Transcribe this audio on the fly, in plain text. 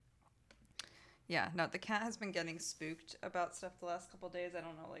Yeah, no, the cat has been getting spooked about stuff the last couple days. I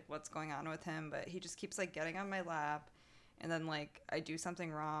don't know like what's going on with him, but he just keeps like getting on my lap, and then like I do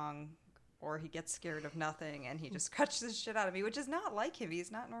something wrong, or he gets scared of nothing, and he just scratches the shit out of me, which is not like him.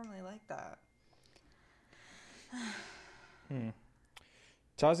 He's not normally like that. Hmm.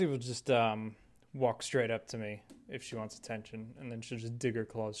 Tazi will just walk straight up to me if she wants attention, and then she'll just dig her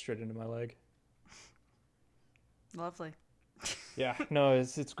claws straight into my leg. Lovely. Yeah, no,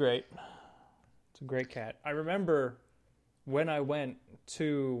 it's great. It's a great cat. I remember when I went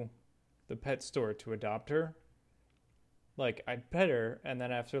to the pet store to adopt her, like I'd pet her, and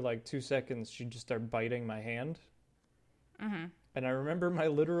then after like 2 seconds, she'd just start biting my hand. Mm-hmm. And I remember my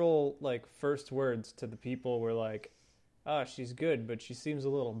literal like first words to the people were like, "Ah, she's good, but she seems a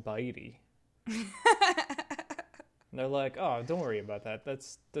little bitey." And they're like, "Oh, don't worry about that.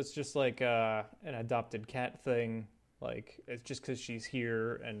 That's just like an adopted cat thing. Like it's just because she's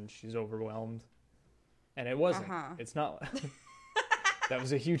here and she's overwhelmed." And it wasn't. Uh-huh. It's not. That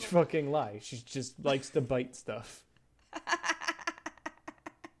was a huge fucking lie. She just likes to bite stuff.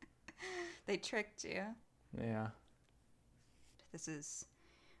 They tricked you. Yeah.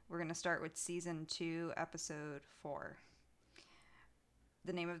 We're going to start with season 2, episode 4.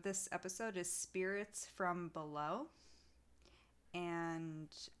 The name of this episode is Spirits from Below, and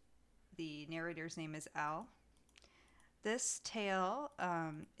the narrator's name is Al. This tale,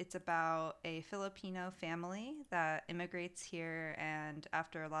 it's about a Filipino family that immigrates here, and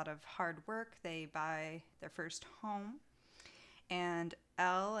after a lot of hard work, they buy their first home. And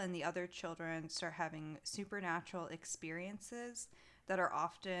Elle and the other children start having supernatural experiences that are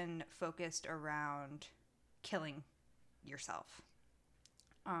often focused around killing yourself.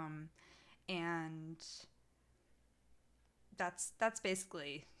 And that's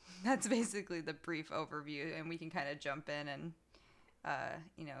basically the brief overview, and we can kind of jump in and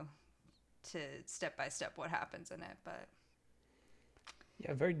to step by step what happens in it. But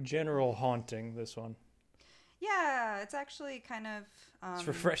Yeah, very general haunting, this one. yeah, it's actually kind of It's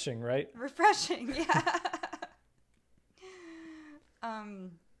refreshing, right? refreshing. Yeah.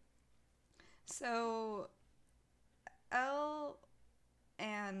 um so Elle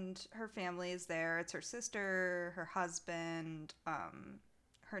and her family is there. It's her sister, her husband,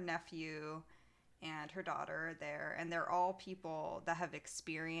 her nephew, and her daughter are there, and they're all people that have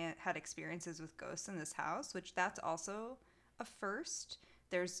had experiences with ghosts in this house, which that's also a first.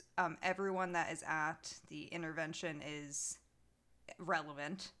 There's everyone that is at the intervention is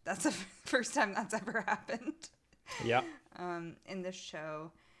relevant. That's the first time that's ever happened. Yeah. In this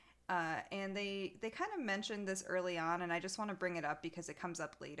show. And they kind of mentioned this early on, and I just want to bring it up because it comes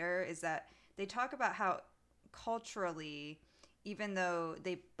up later, is that they talk about how culturally, even though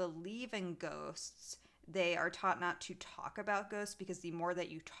they believe in ghosts, they are taught not to talk about ghosts because the more that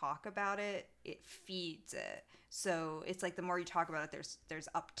you talk about it, it feeds it. So it's like the more you talk about it, there's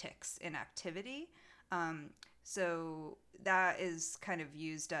upticks in activity. So that is kind of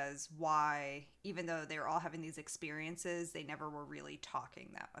used as why, even though they were all having these experiences, they never were really talking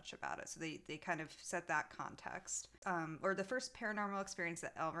that much about it. So they kind of set that context. Or the first paranormal experience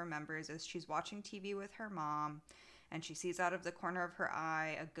that Elle remembers is she's watching TV with her mom, and she sees out of the corner of her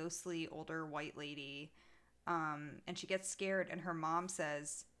eye a ghostly older white lady. And she gets scared, and her mom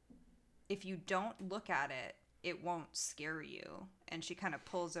says, if you don't look at it, it won't scare you. And she kind of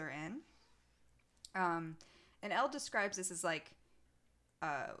pulls her in. And Elle describes this as like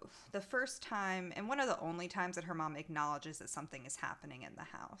the first time and one of the only times that her mom acknowledges that something is happening in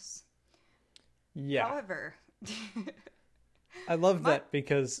the house. Yeah. However, I love that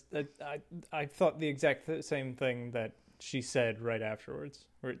because I thought the exact same thing that she said right afterwards.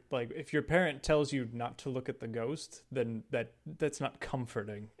 Where, like, if your parent tells you not to look at the ghost, then that's not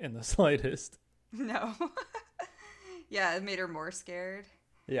comforting in the slightest. No. Yeah, it made her more scared.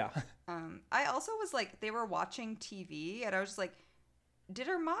 Yeah. I also was like, they were watching TV, and I was just like, did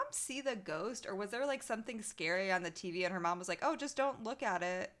her mom see the ghost, or was there like something scary on the TV and her mom was like, oh, just don't look at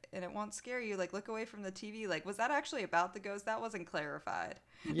it and it won't scare you, like look away from the TV? Like, was that actually about the ghost? That wasn't clarified.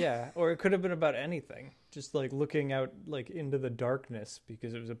 Yeah, or it could have been about anything. Just like looking out like into the darkness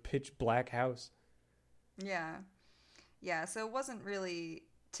because it was a pitch black house. Yeah, so it wasn't really,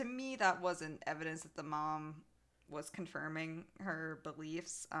 to me, that wasn't evidence that the mom was confirming her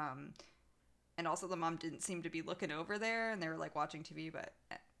beliefs. And also the mom didn't seem to be looking over there, and they were like watching TV. But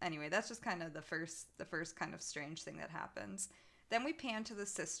anyway, that's just kind of the first kind of strange thing that happens. Then we pan to the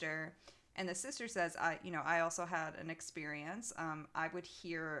sister, and the sister says, I also had an experience. I would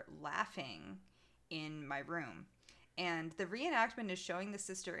hear laughing in my room, and the reenactment is showing the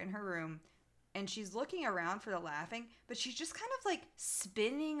sister in her room and she's looking around for the laughing, but she's just kind of like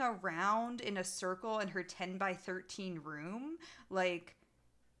spinning around in a circle in her 10 by 13 room, like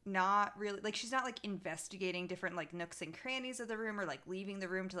not really, like she's not like investigating different like nooks and crannies of the room, or like leaving the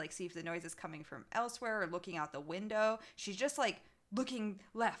room to like see if the noise is coming from elsewhere, or looking out the window. She's just like looking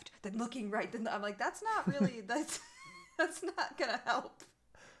left, then looking right, then I'm like, that's not really that's not gonna help.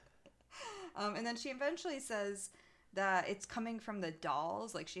 And then she eventually says that it's coming from the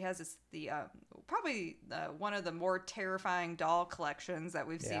dolls. Like she has probably one of the more terrifying doll collections that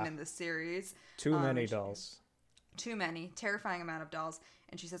we've seen in this series. Too many dolls. Too many, terrifying amount of dolls.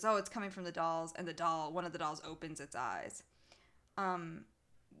 And she says, "Oh, it's coming from the dolls." And one of the dolls opens its eyes.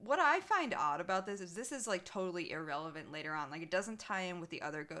 What I find odd about this is like totally irrelevant later on. Like it doesn't tie in with the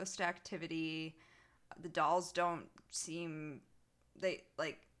other ghost activity. The dolls don't seem, they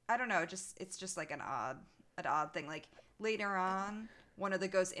like, I don't know. It's just like an odd thing. Like later on, one of the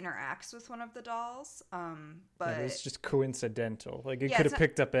ghosts interacts with one of the dolls. But it's just coincidental. Like it Yeah, could it's have not-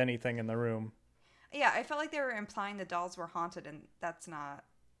 picked up anything in the room. yeah, I felt like they were implying the dolls were haunted, and that's not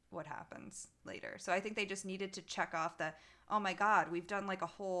what happens later. So I think they just needed to check off that, oh my God, we've done like a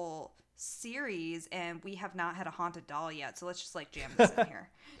whole series and we have not had a haunted doll yet. So let's just like jam this in here.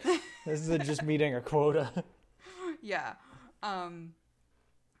 This is just meeting a quota. Yeah.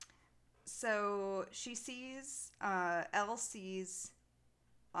 So she sees, Elle sees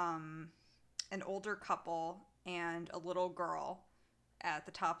an older couple and a little girl at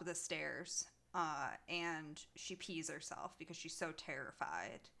the top of the stairs, and she pees herself because she's so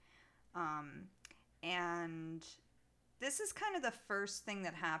terrified. And this is kind of the first thing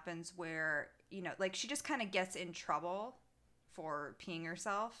that happens where, like she just kind of gets in trouble for peeing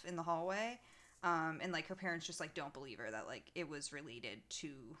herself in the hallway. And like her parents just like don't believe her that like it was related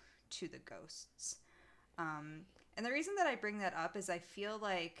to the ghosts. And the reason that I bring that up is I feel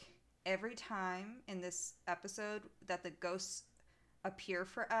like every time in this episode that the ghosts appear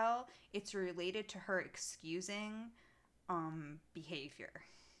for Elle, it's related to her excusing behavior.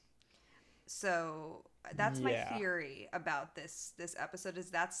 So that's my theory about this episode, is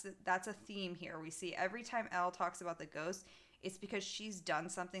that's a theme here. We see every time Elle talks about the ghost, it's because she's done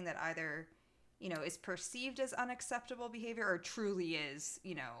something that either is perceived as unacceptable behavior or truly is,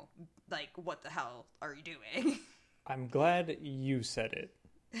 like, what the hell are you doing? I'm glad you said it,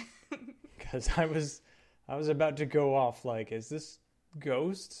 because I was about to go off like, is this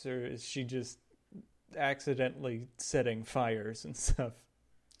ghosts or is she just accidentally setting fires and stuff?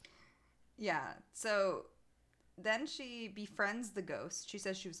 Yeah. So then she befriends the ghost. She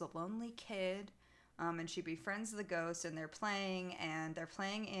says she was a lonely kid. And she befriends the ghost, and they're playing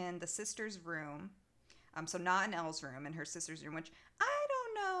in the sister's room. So not in Elle's room, in her sister's room, which I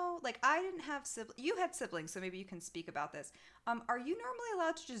don't know. Like, I didn't have siblings. You had siblings, so maybe you can speak about this. Are you normally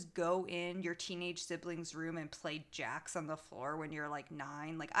allowed to just go in your teenage sibling's room and play jacks on the floor when you're like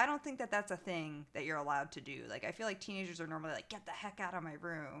 9? Like, I don't think that that's a thing that you're allowed to do. Like, I feel like teenagers are normally like, get the heck out of my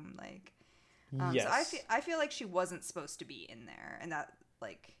room. Like, yes. So I feel like she wasn't supposed to be in there, and that,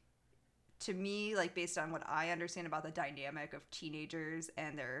 like, to me, like, based on what I understand about the dynamic of teenagers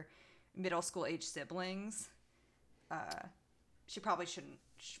and their middle school age siblings, she probably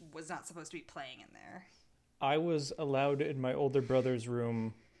was not supposed to be playing in there. I was allowed in my older brother's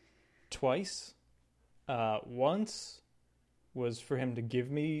room twice. Once was for him to give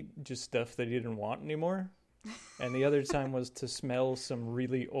me just stuff that he didn't want anymore. And the other time was to smell some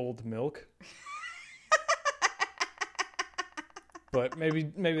really old milk. But maybe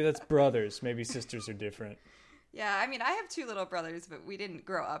that's brothers. Maybe sisters are different. Yeah, I mean, I have 2 little brothers, but we didn't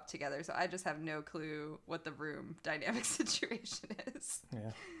grow up together, so I just have no clue what the room dynamic situation is.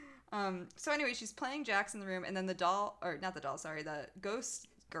 Yeah. So anyway, she's playing jacks in the room, and then the ghost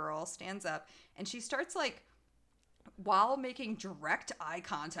girl stands up, and she starts, like, while making direct eye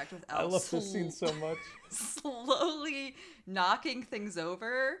contact with Elle. I love this scene so much. Slowly knocking things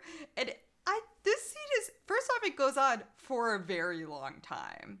over. And this scene is, first off, it goes on for a very long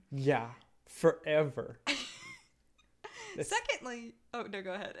time. Yeah, forever. Secondly, oh no,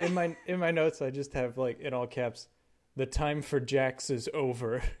 go ahead. In my notes, I just have, like, in all caps, the time for jacks is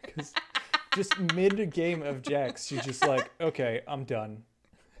over. Because just mid-game of jacks, she's just like, okay, I'm done.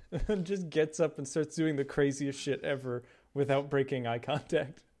 Just gets up and starts doing the craziest shit ever without breaking eye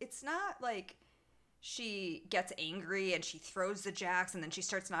contact. It's not like she gets angry and she throws the jacks and then she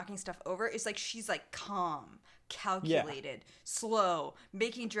starts knocking stuff over. It's like she's like calm, calculated, slow,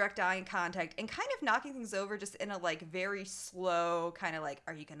 making direct eye contact, and kind of knocking things over just in a like very slow kind of like,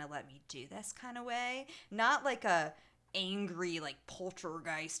 are you gonna let me do this kind of way? Not like a angry, like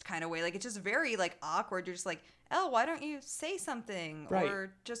poltergeist kind of way. Like it's just very like awkward. You're just like, Elle, why don't you say something Right.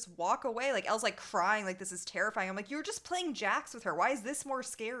 or just walk away? Like Elle's like crying, like this is terrifying. I'm like, you're just playing jacks with her. Why is this more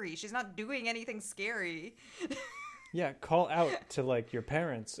scary? She's not doing anything scary. Yeah, call out to like your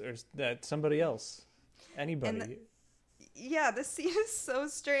parents or that somebody else, anybody. And yeah, this scene is so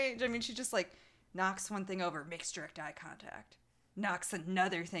strange. I mean, she just like knocks one thing over, makes direct eye contact, knocks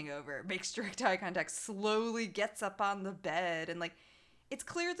another thing over, makes direct eye contact, slowly gets up on the bed, and like it's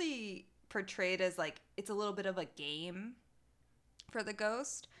clearly portrayed as like it's a little bit of a game for the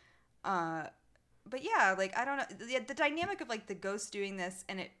ghost. But yeah, like I don't know, the dynamic of like the ghost doing this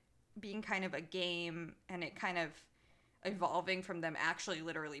and it being kind of a game and it kind of evolving from them actually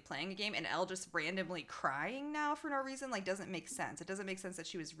literally playing a game and Elle just randomly crying now for no reason like doesn't make sense. It doesn't make sense that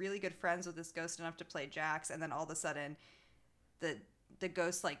she was really good friends with this ghost enough to play jacks and then all of a sudden the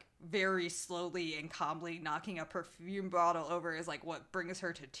ghost like very slowly and calmly knocking a perfume bottle over is like what brings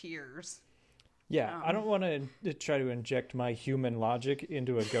her to tears. Yeah, I don't want to try to inject my human logic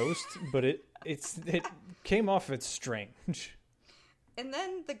into a ghost, but it came off as strange. And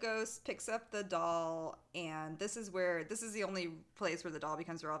then the ghost picks up the doll, and this is the only place where the doll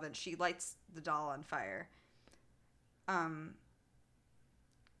becomes relevant. She lights the doll on fire.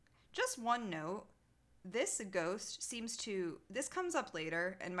 Just one note. This ghost this comes up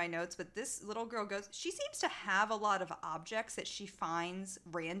later in my notes, but this little girl ghost, she seems to have a lot of objects that she finds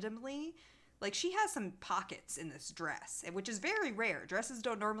randomly. Like, she has some pockets in this dress, which is very rare. Dresses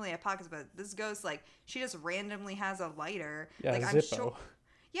don't normally have pockets, but this ghost, like, she just randomly has a lighter. Yeah, like, Zippo.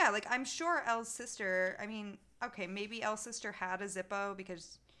 I'm sure Elle's sister, I mean, okay, maybe Elle's sister had a Zippo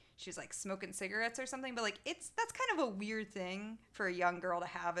because she's, like, smoking cigarettes or something, but, like, that's kind of a weird thing for a young girl to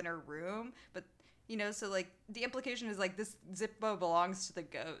have in her room. But, you know, so, like, the implication is, like, this Zippo belongs to the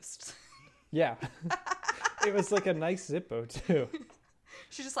ghost. Yeah. It was, like, a nice Zippo, too.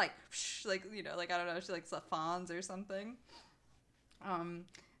 She's just like, you know, like, I don't know, she likes the Fonz or something.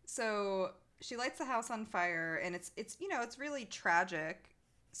 So she lights the house on fire, and it's you know, it's really tragic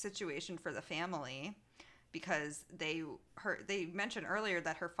situation for the family because they mentioned earlier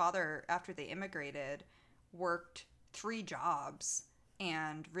that her father, after they immigrated, worked 3 jobs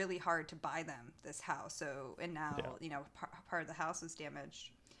and really hard to buy them this house. So, and now, you know, part of the house is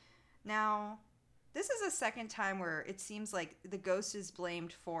damaged. Now, this is a second time where it seems like the ghost is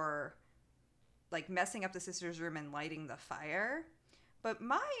blamed for like messing up the sister's room and lighting the fire. But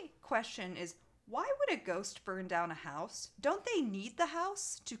my question is, why would a ghost burn down a house? Don't they need the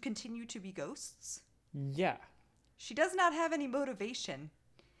house to continue to be ghosts? Yeah. She does not have any motivation.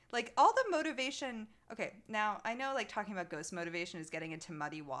 Like, all the motivation... Okay, now, I know, like, talking about ghost motivation is getting into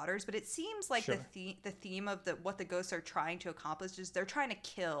muddy waters, but it seems like Sure. the theme of what the ghosts are trying to accomplish is they're trying to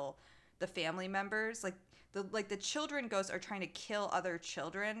kill the family members. Like, the children ghosts are trying to kill other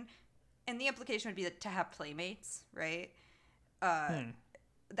children, and the implication would be to have playmates, right?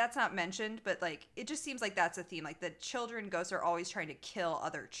 That's not mentioned, but, like, it just seems like that's a theme. Like, the children ghosts are always trying to kill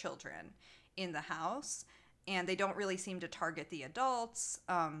other children in the house, and they don't really seem to target the adults.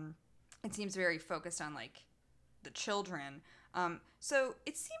 It seems very focused on, like, the children. So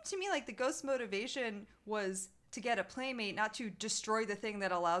it seemed to me like the ghost motivation was to get a playmate, not to destroy the thing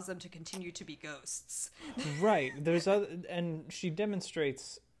that allows them to continue to be ghosts. Right. And she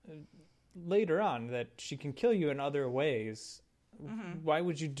demonstrates later on that she can kill you in other ways. Mm-hmm. Why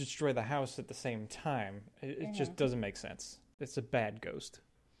would you destroy the house at the same time? It just doesn't make sense. It's a bad ghost.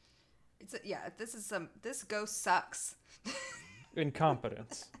 This ghost sucks.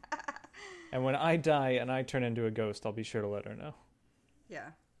 Incompetence. And when I die and I turn into a ghost, I'll be sure to let her know.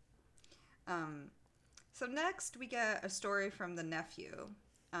 Yeah. So next we get a story from the nephew.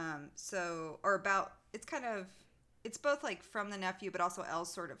 It's both like from the nephew, but also Elle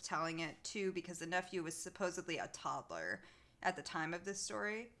sort of telling it too, because the nephew was supposedly a toddler at the time of this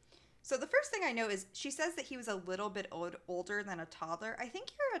story. So the first thing I know is she says that he was a little bit older than a toddler. I think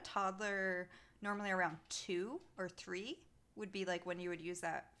you're a toddler normally around 2 or 3 would be like when you would use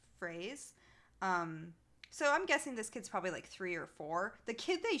that phrase. So I'm guessing this kid's probably like 3 or 4. The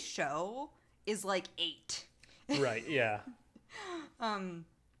kid they show is like 8. Right, yeah.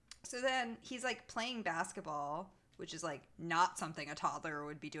 So then he's like playing basketball, which is like not something a toddler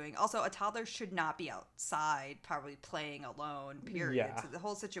would be doing. Also, a toddler should not be outside probably playing alone, period. Yeah. So the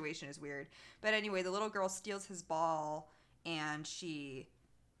whole situation is weird. But anyway, the little girl steals his ball and she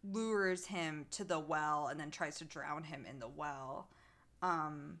lures him to the well and then tries to drown him in the well.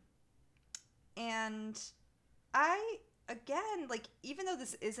 And again, like, even though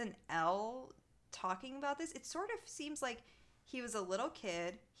this isn't Elle talking about this, it sort of seems like he was a little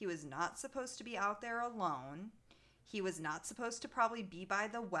kid. He was not supposed to be out there alone. he was not supposed to probably be by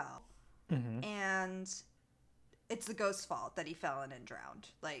the well. Mm-hmm. And it's the ghost's fault that he fell in and drowned.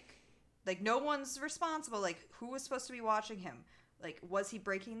 Like no one's responsible. Like, who was supposed to be watching him? Like, was he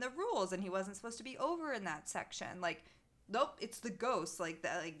breaking the rules and he wasn't supposed to be over in that section? Like, nope, it's the ghost. Like,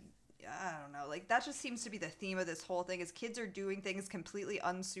 that, like, I don't know. Like, that just seems to be the theme of this whole thing, is kids are doing things completely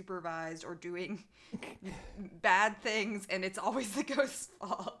unsupervised or doing bad things, and it's always the ghost's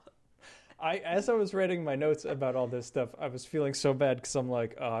fault. As I was writing my notes about all this stuff, I was feeling so bad because I'm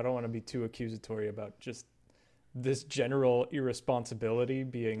like, oh, I don't want to be too accusatory about just this general irresponsibility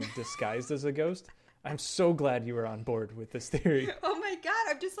being disguised as a ghost. I'm so glad you were on board with this theory. Oh my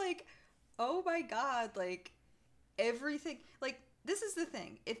god, I'm just like, oh my god, like, everything, like, this is the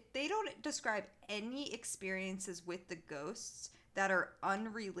thing. If they don't describe any experiences with the ghosts that are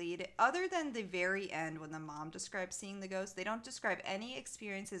unrelated, other than the very end when the mom describes seeing the ghost, they don't describe any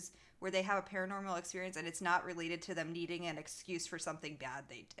experiences where they have a paranormal experience and it's not related to them needing an excuse for something bad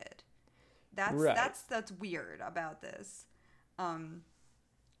they did. That's weird about this.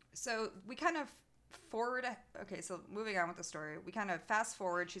 So we kind of so moving on with the story, we kind of fast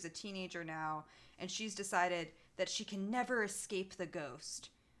forward. She's a teenager now, and she's decided that she can never escape the ghost,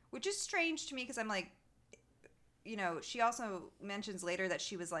 which is strange to me because I'm like, you know, she also mentions later that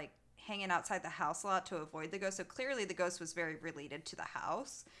she was like hanging outside the house a lot to avoid the ghost. So clearly the ghost was very related to the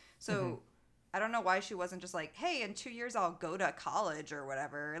house. So I don't know why she wasn't just like, hey, in 2 years I'll go to college or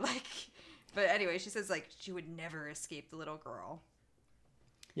whatever. Like, but anyway, she says like she would never escape the little girl.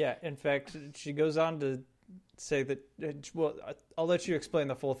 Yeah, in fact, she goes on to say that, well, I'll let you explain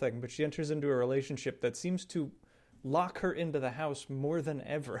the full thing, but she enters into a relationship that seems to lock her into the house more than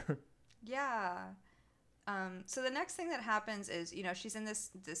ever. Yeah. So the next thing that happens is, you know, she's in this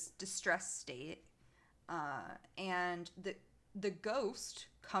distressed state, and the ghost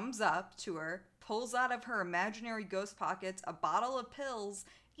comes up to her, pulls out of her imaginary ghost pockets a bottle of pills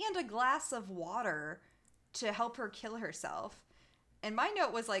and a glass of water to help her kill herself. And my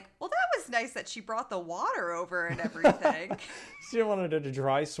note was like, well, that was nice that she brought the water over and everything. She wanted her to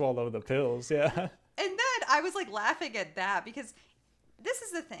dry swallow the pills, yeah. And then I was like laughing at that because this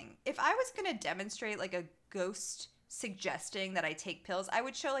is the thing. If I was going to demonstrate like a ghost suggesting that I take pills, I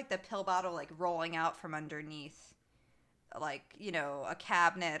would show like the pill bottle like rolling out from underneath, like, you know, a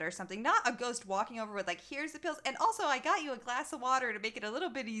cabinet or something. Not a ghost walking over with like, here's the pills. And also I got you a glass of water to make it a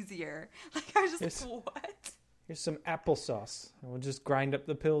little bit easier. Like, I was just like, what? Here's some applesauce. And we'll just grind up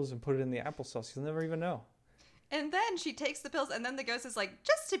the pills and put it in the applesauce. You'll never even know. And then she takes the pills, and then the ghost is like,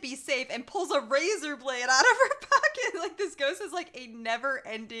 just to be safe, and pulls a razor blade out of her pocket. Like, this ghost is like a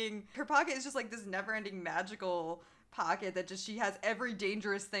never-ending... Her pocket is just like this never-ending magical pocket that just... She has every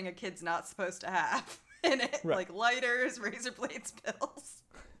dangerous thing a kid's not supposed to have in it. Right. Like lighters, razor blades, pills.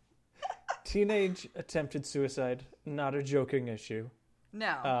 Teenage attempted suicide, not a joking issue.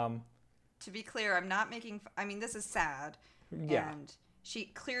 No. To be clear, I'm not making... I mean, this is sad. Yeah. And she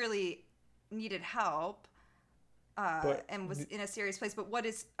clearly needed help and was in a serious place. But what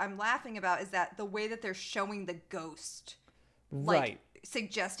I'm laughing about is that the way that they're showing the ghost, like, right,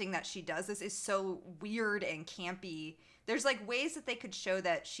 suggesting that she does this is so weird and campy. There's, like, ways that they could show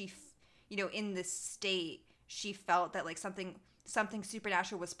that she, you know, in this state, she felt that, like, something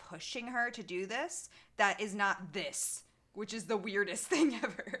supernatural was pushing her to do this. That is not this, which is the weirdest thing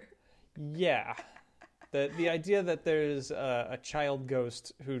ever. Yeah. The idea that there's a child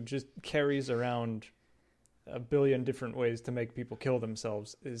ghost who just carries around a billion different ways to make people kill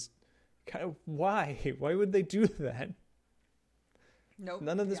themselves is kind of... Why? Why would they do that? Nope.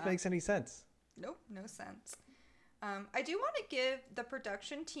 None of this makes any sense. Nope, no sense. I do want to give the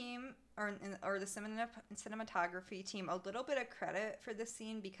production team or the cinematography team a little bit of credit for this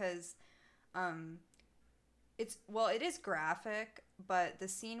scene because it is graphic, but the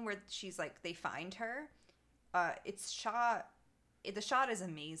scene where she's like, they find her, the shot is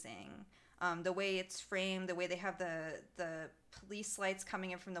amazing. The way it's framed, the way they have the police lights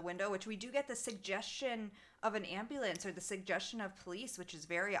coming in from the window, which we do get the suggestion of an ambulance or the suggestion of police, which is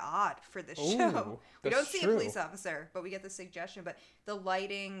very odd for this show. We don't see a police officer, but we get the suggestion. But the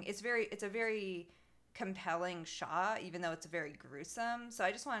lighting, it's a very compelling shot, even though it's very gruesome. So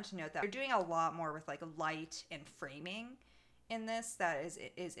I just wanted to note that they're doing a lot more with like light and framing in this that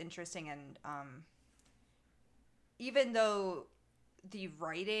is interesting. And even though the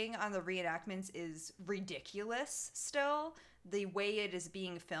writing on the reenactments is ridiculous still, the way it is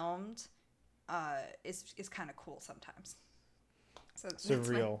being filmed is kind of cool sometimes. So it's a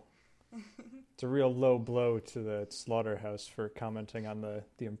real low blow to the Slaughterhouse for commenting on the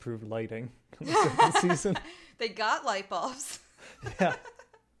improved lighting on the second season. They got light bulbs. Yeah.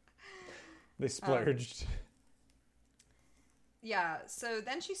 They splurged. Yeah, so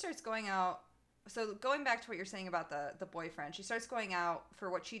then she starts going out. So going back to what you're saying about the boyfriend, she starts going out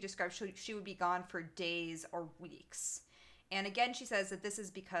for what she described. She would be gone for days or weeks. And again, she says that this is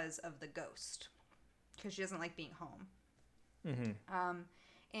because of the ghost, because she doesn't like being home. Mm-hmm.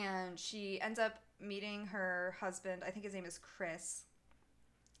 And she ends up meeting her husband. I think his name is Chris.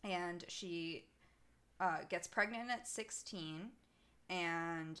 And she gets pregnant at 16.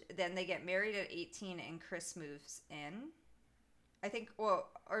 And then they get married at 18, and Chris moves in. I think, well,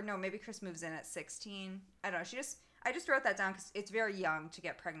 or no, maybe Chris moves in at 16. I don't know. I just wrote that down because it's very young to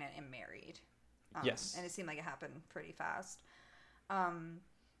get pregnant and married. Yes. And it seemed like it happened pretty fast.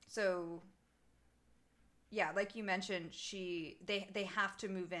 So, yeah, like you mentioned, they have to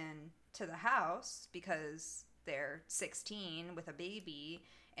move in to the house because they're 16 with a baby.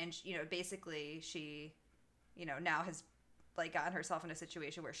 And, basically she, now has like gotten herself in a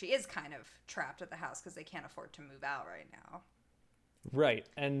situation where she is kind of trapped at the house because they can't afford to move out right now. Right,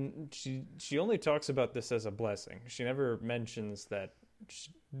 and she only talks about this as a blessing. She never mentions that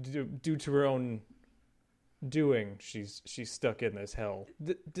due to her own doing, she's stuck in this hell.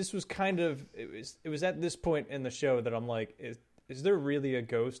 This was kind of it was at this point in the show that I'm like, is there really a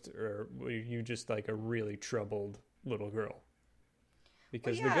ghost, or were you just like a really troubled little girl?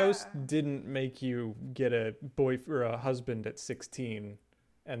 Because the ghost didn't make you get a boy or a husband at 16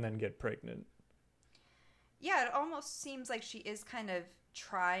 and then get pregnant. Yeah, it almost seems like she is kind of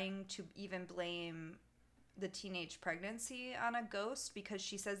trying to even blame the teenage pregnancy on a ghost, because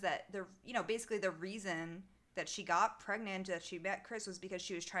she says that basically the reason that she got pregnant, that she met Chris, was because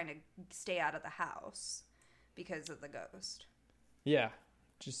she was trying to stay out of the house because of the ghost. Yeah,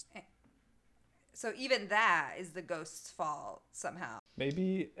 just... So even that is the ghost's fault somehow.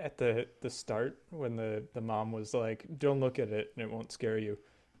 Maybe at the start when the mom was like, don't look at it and it won't scare you.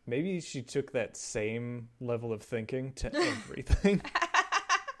 Maybe she took that same level of thinking to everything.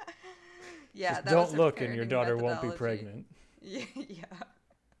 Yeah, just don't look and your daughter won't be pregnant. Yeah.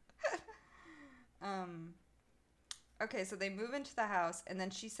 Okay, so they move into the house, and then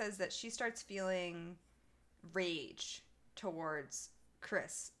she says that she starts feeling rage towards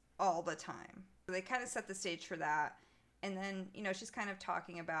Chris all the time. So they kind of set the stage for that. And then, she's kind of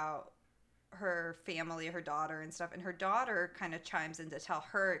talking about her family, her daughter and stuff. And her daughter kind of chimes in to tell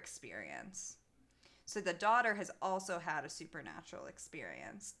her experience. So the daughter has also had a supernatural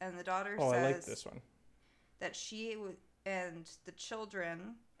experience. And the daughter says... I like this one. That she and the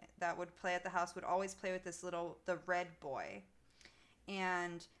children that would play at the house would always play with the red boy.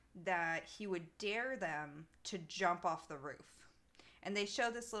 And that he would dare them to jump off the roof. And they show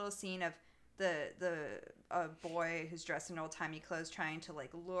this little scene of a boy who's dressed in old-timey clothes trying to like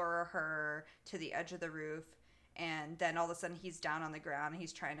lure her to the edge of the roof, and then all of a sudden he's down on the ground and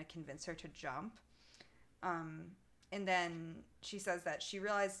he's trying to convince her to jump. And then she says that she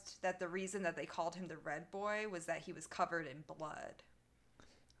realized that the reason that they called him the red boy was that he was covered in blood.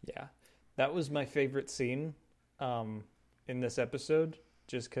 Yeah, that was my favorite scene in this episode,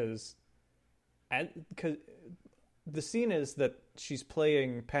 just because the scene is that she's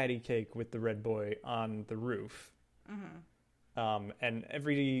playing patty cake with the red boy on the roof. Mm-hmm. And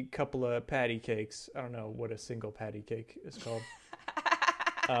every couple of patty cakes, I don't know what a single patty cake is called,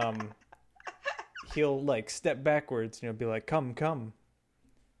 he'll like step backwards and he'll be like, come.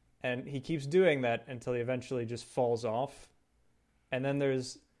 And he keeps doing that until he eventually just falls off. And then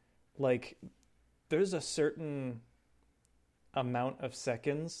there's a certain amount of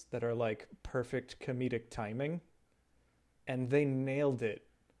seconds that are like perfect comedic timing. And they nailed it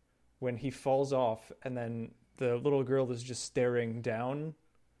when he falls off and then the little girl is just staring down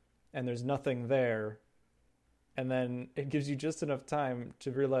and there's nothing there. And then it gives you just enough time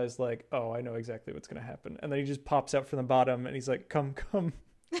to realize like, oh, I know exactly what's going to happen. And then he just pops out from the bottom and he's like, come.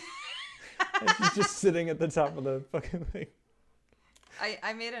 And she's just sitting at the top of the fucking thing.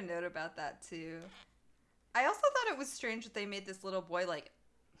 I made a note about that too. I also thought it was strange that they made this little boy like...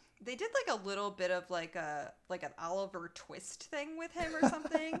 They did like a little bit of like an Oliver Twist thing with him or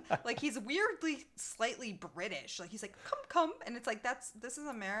something. Like he's weirdly slightly British. Like he's like, come. And it's like, this is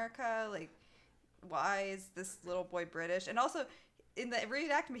America. Like, why is this little boy British? And also in the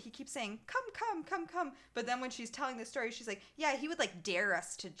reenactment, he keeps saying, come. But then when she's telling the story, she's like, yeah, he would like dare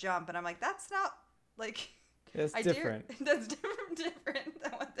us to jump. And I'm like, that's not like... That's different. That's different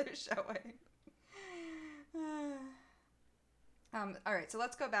than what they're showing. All right, so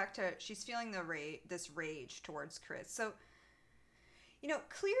let's go back to she's feeling this rage towards Chris. So,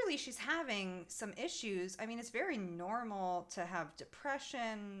 clearly she's having some issues. I mean, it's very normal to have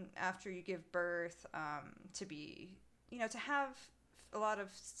depression after you give birth, to be, to have a lot of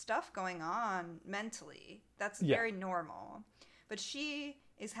stuff going on mentally. That's very normal. but she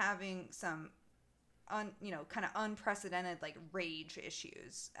is having some kind of unprecedented like rage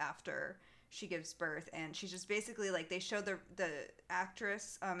issues after she gives birth, and she's just basically like, they show the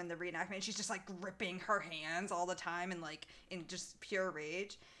actress in the reenactment, and she's just like gripping her hands all the time and like in just pure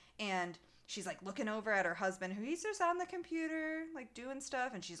rage, and she's like looking over at her husband, who he's just on the computer like doing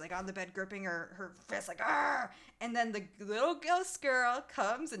stuff, and she's like on the bed gripping her fist like, "Arr!" And then the little ghost girl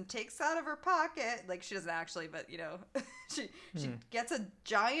comes and takes out of her pocket, like she doesn't actually, but she gets a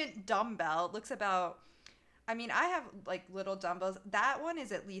giant dumbbell. It looks about, I mean, I have like little dumbbells. That one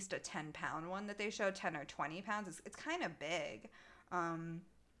is at least a 10-pound one that they show, 10 or 20 pounds. It's kind of big. And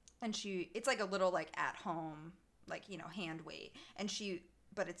it's like a little like at home, like, hand weight.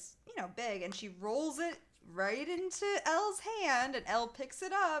 But it's, big, and she rolls it right into Elle's hand, and Elle picks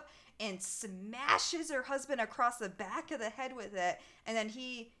it up and smashes her husband across the back of the head with it. And then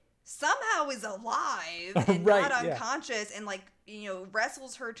he somehow is alive and right, not unconscious, and like,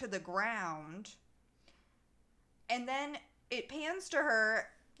 wrestles her to the ground. And then it pans to her,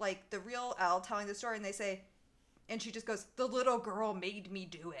 like the real Elle telling the story, and they say, and she just goes, "The little girl made me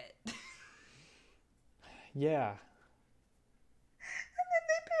do it." Yeah. And then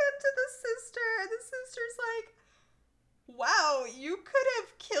they pan to the sister, and the sister's like, "Wow, you could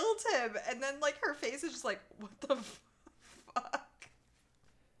have killed him." And then like her face is just like, "What the fuck?"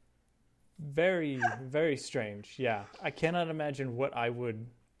 Very, very strange. Yeah. I cannot imagine what I would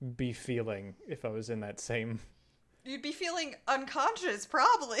be feeling if I was in that same... You'd be feeling unconscious,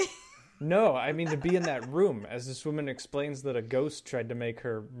 probably. No, I mean, to be in that room as this woman explains that a ghost tried to make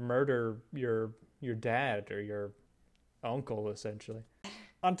her murder your dad or your uncle, essentially.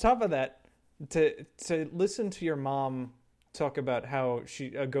 On top of that, to listen to your mom talk about how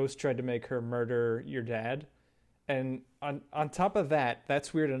a ghost tried to make her murder your dad, and on top of that,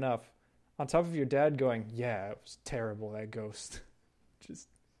 that's weird enough. On top of your dad going, "Yeah, it was terrible, that ghost." Just...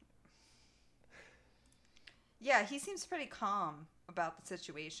 Yeah, he seems pretty calm about the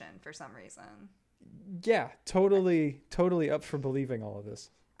situation for some reason. Yeah, totally up for believing all of this.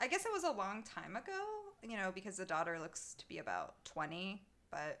 I guess it was a long time ago, because the daughter looks to be about 20,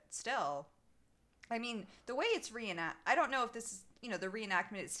 but still. I mean, the way it's I don't know if this is, the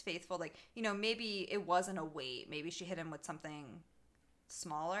reenactment is faithful. Like, maybe it wasn't a weight. Maybe she hit him with something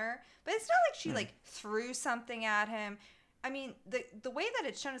smaller. But it's not like she, like, threw something at him. I mean, the way that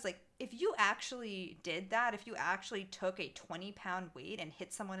it's shown is like, if you actually did that, if you actually took a 20-pound weight and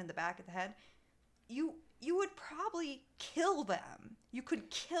hit someone in the back of the head, you would probably kill them. You could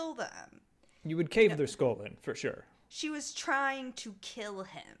kill them. You would cave their skull in, for sure. She was trying to kill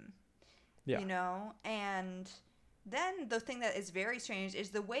him. Yeah. And then the thing that is very strange is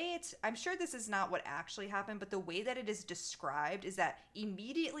the way I'm sure this is not what actually happened, but the way that it is described is that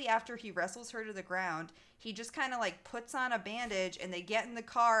immediately after he wrestles her to the ground, he just kind of like puts on a bandage, and they get in the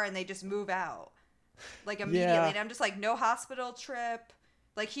car and they just move out. Like immediately. Yeah. And I'm just like, no hospital trip.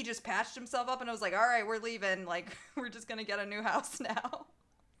 Like he just patched himself up and I was like, all right, we're leaving. Like we're just going to get a new house now.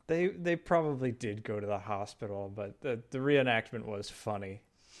 They probably did go to the hospital, but the reenactment was funny.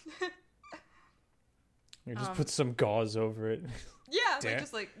 You just put some gauze over it. Yeah, like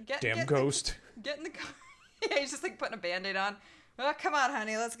just like damn ghost. Get in the car. Yeah, he's just like putting a Band-Aid on. Oh, come on,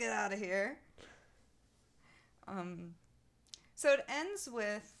 honey, let's get out of here. So it ends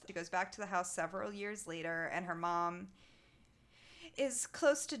with, she goes back to the house several years later, and her mom is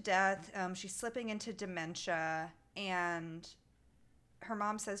close to death. She's slipping into dementia, and her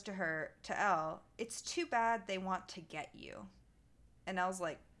mom says to Elle, "It's too bad they want to get you." And Elle's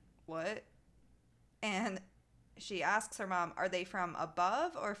like, "What?" And she asks her mom, "Are they from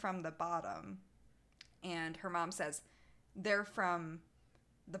above or from the bottom?" And her mom says, "They're from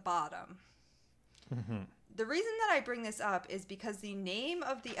the bottom." Mm-hmm. The reason that I bring this up is because the name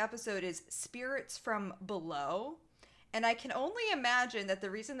of the episode is Spirits from Below. And I can only imagine that the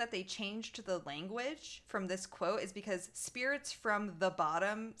reason that they changed the language from this quote is because spirits from the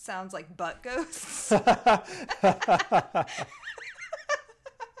bottom sounds like butt ghosts. That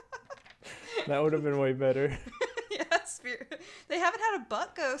would have been way better. Yeah, they haven't had a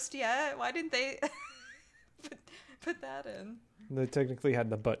butt ghost yet. Why didn't they put that in? They technically had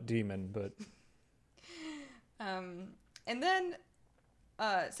the butt demon, but... And then,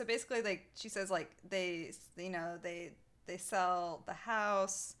 so basically, like, she says, like, they sell the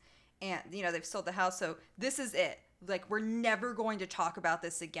house, and, they've sold the house, so this is it. Like, we're never going to talk about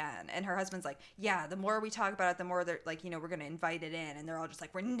this again. And her husband's like, yeah, the more we talk about it, the more they're, like, we're going to invite it in. And they're all just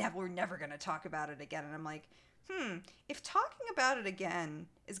like, we're never going to talk about it again. And I'm like, if talking about it again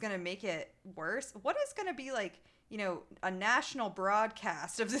is going to make it worse, what is going to be, like, a national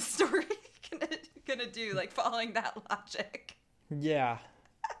broadcast of this story gonna do, like, following that logic? Yeah.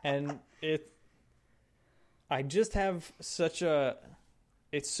 And I just have such a,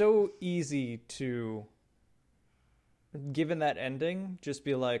 it's so easy to, given that ending, just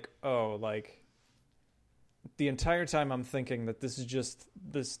be like, oh, like, the entire time I'm thinking that this is just,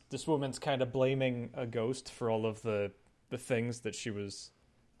 this woman's kind of blaming a ghost for all of the things that she was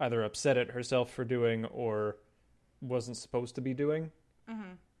either upset at herself for doing or wasn't supposed to be doing.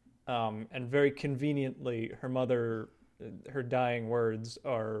 Mm-hmm. And very conveniently, her mother, her dying words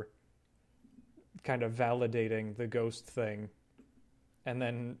are kind of validating the ghost thing. And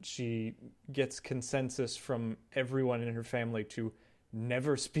then she gets consensus from everyone in her family to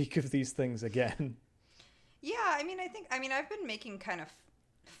never speak of these things again. Yeah, I mean, I've been making kind of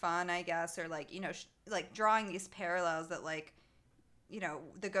fun, I guess, or like, like drawing these parallels that, like,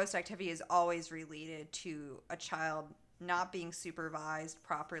 the ghost activity is always related to a child not being supervised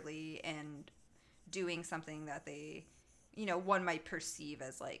properly and doing something that they, one might perceive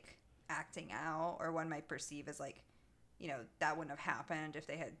as like acting out, or one might perceive as like, that wouldn't have happened if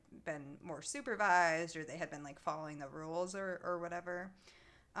they had been more supervised or they had been like following the rules or whatever.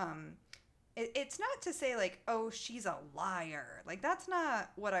 Um, it's not to say like, oh, she's a liar. Like, that's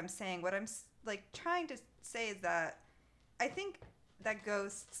not what I'm saying. What I'm like trying to say is that I think that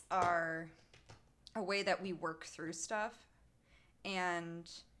ghosts are a way that we work through stuff. And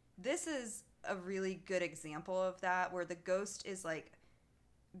this is a really good example of that, where the ghost is like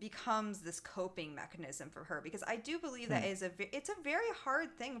becomes this coping mechanism for her, because I do believe that it's a very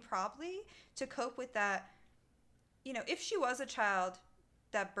hard thing probably to cope with that. If she was a child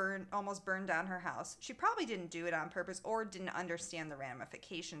that almost burned down her house, she probably didn't do it on purpose or didn't understand the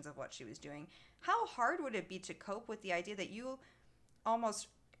ramifications of what she was doing. How hard would it be to cope with the idea that you almost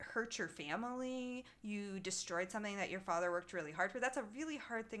hurt your family, you destroyed something that your father worked really hard for? That's a really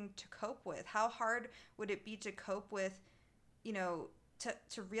hard thing to cope with. How hard would it be to cope with,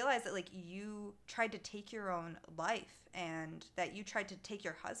 to realize that like you tried to take your own life and that you tried to take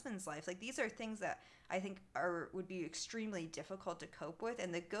your husband's life? Like, these are things that I think would be extremely difficult to cope with,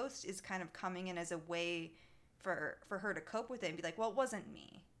 and the ghost is kind of coming in as a way for her to cope with it and be like, well, it wasn't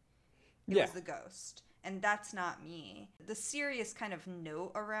me. It was the ghost. And that's not me. The serious kind of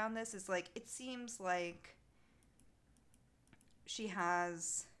note around this is like, it seems like she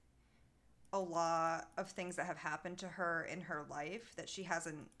has a lot of things that have happened to her in her life that she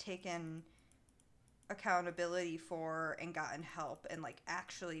hasn't taken accountability for and gotten help and like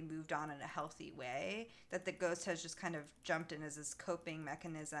actually moved on in a healthy way, that the ghost has just kind of jumped in as this coping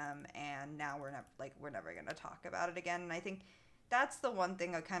mechanism, and now we're never going to talk about it again. And I think that's the one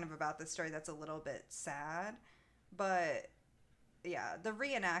thing kind of about this story that's a little bit sad. But yeah, the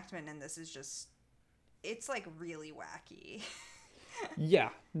reenactment in this is just, it's like really wacky. Yeah,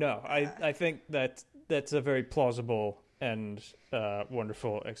 no, I think that's a very plausible and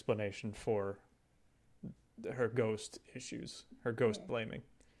wonderful explanation for her ghost issues, her ghost blaming.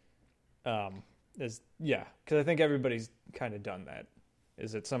 Because I think everybody's kind of done that.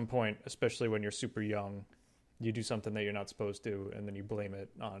 Is at some point, especially when you're super young, you do something that you're not supposed to, and then you blame it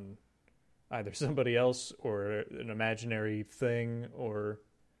on either somebody else or an imaginary thing or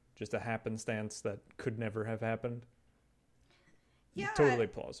just a happenstance that could never have happened. Yeah, totally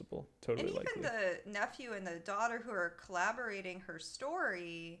plausible. Totally and even likely. the nephew and the daughter who are collaborating her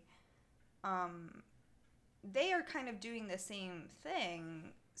story, they are kind of doing the same thing.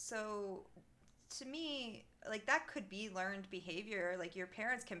 So to me, like, that could be learned behavior. Like, your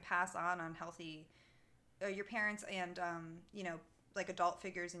parents can pass on unhealthy, your parents and like adult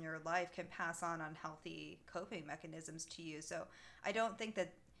figures in your life can pass on unhealthy coping mechanisms to you. So I don't think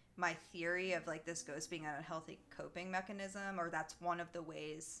that my theory of like this ghost being an unhealthy coping mechanism, or that's one of the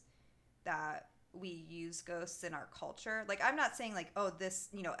ways that we use ghosts in our culture. Like, I'm not saying like, oh, this,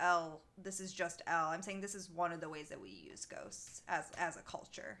 this is just L. I'm saying this is one of the ways that we use ghosts as a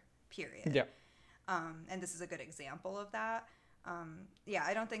culture, period. Yeah. And this is a good example of that.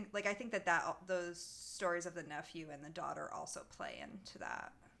 I don't think, like, I think that those stories of the nephew and the daughter also play into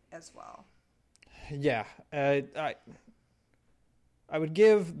that as well. Yeah. I would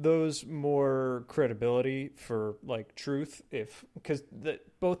give those more credibility for like truth, because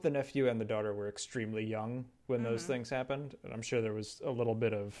both the nephew and the daughter were extremely young when those things happened, and I'm sure there was a little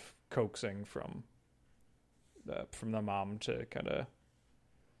bit of coaxing from the mom to kind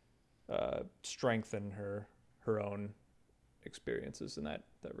of strengthen her own experiences in that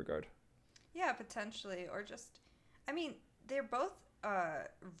regard. Yeah, potentially, or just, I mean, they're both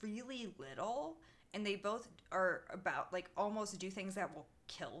really little, and they both are about like almost do things that will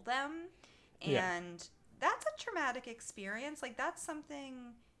kill them, and that's a traumatic experience. Like, that's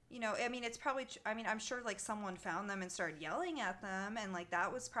something I mean, it's probably, I mean, I'm sure like someone found them and started yelling at them, and like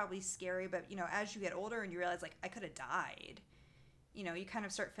that was probably scary. But, as you get older and you realize like I could have died, you kind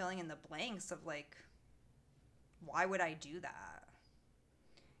of start filling in the blanks of like, why would I do that?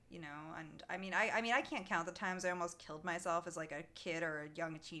 And I can't count the times I almost killed myself as like a kid or a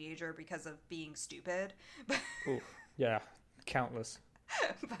young teenager because of being stupid. But, Ooh, yeah, countless.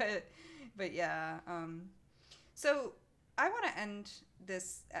 but yeah. So I want to end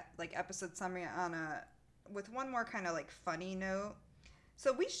this like episode summary on with one more kind of like funny note.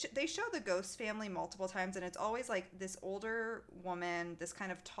 So they show the Ghost family multiple times, and it's always like this older woman, this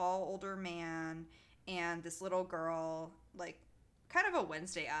kind of tall older man, and this little girl, like kind of a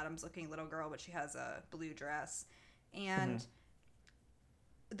Wednesday Addams looking little girl, but she has a blue dress, and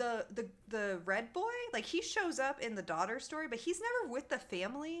the red boy, like he shows up in the daughter story, but he's never with the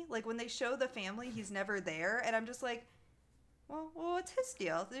family. Like when they show the family, he's never there, and I'm just like, well, what's his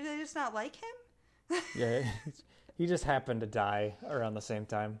deal? Do they just not like him? Yeah, he just happened to die around the same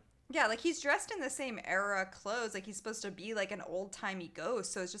time. Yeah, like he's dressed in the same era clothes. Like he's supposed to be like an old timey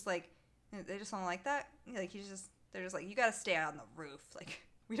ghost. So it's just like they just don't like that. Like they're just like, you gotta stay on the roof. Like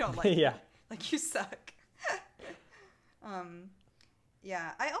we don't like yeah. you. Like you suck.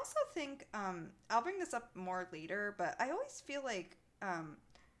 Yeah. I also think I'll bring this up more later, but I always feel like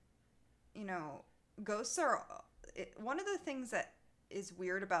ghosts are one of the things that is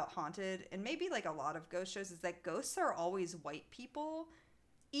weird about Haunted, and maybe like a lot of ghost shows, is that ghosts are always white people.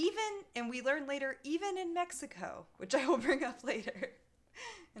 And we learn later, even in Mexico, which I will bring up later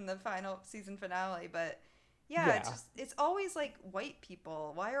in the final season finale. But yeah. It's always like white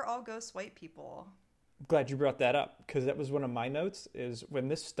people. Why are all ghosts white people? I'm glad you brought that up, because that was one of my notes. Is when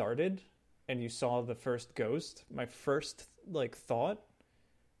this started and you saw the first ghost, my first like thought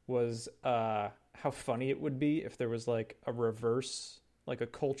was how funny it would be if there was like a reverse, like a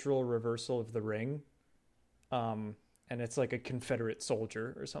cultural reversal of the Ring. And it's like a Confederate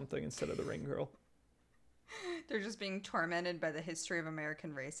soldier or something instead of the Ring girl. They're just being tormented by the history of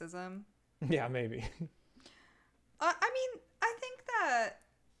American racism. Yeah, maybe. I mean, I think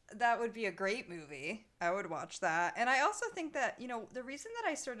that would be a great movie. I would watch that. And I also think that, the reason that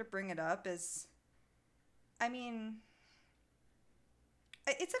I sort of bring it up is, I mean,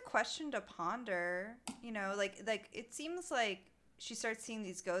 it's a question to ponder, like it seems like she starts seeing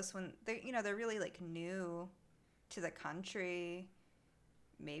these ghosts when they're really like new to the country.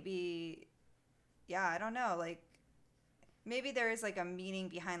 Maybe, yeah, I don't know, like maybe there is like a meaning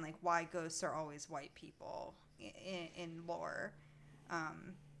behind like why ghosts are always white people in lore.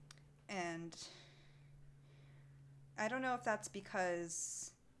 And I don't know if that's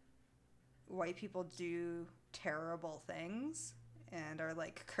because white people do terrible things and are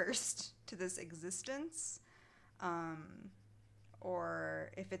like cursed to this existence,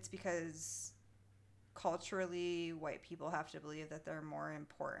 or if it's because culturally white people have to believe that they're more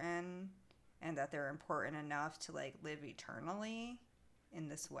important and that they're important enough to like live eternally in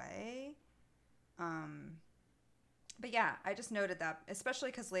this way. But yeah, I just noted that,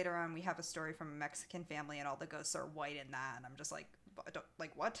 especially because later on we have a story from a Mexican family and all the ghosts are white in that, and I'm just like,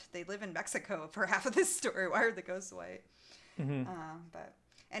 what? They live in Mexico for half of this story. Why are the ghosts white? Mm-hmm. But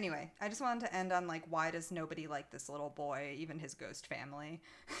anyway, I just wanted to end on like, why does nobody like this little boy, even his ghost family?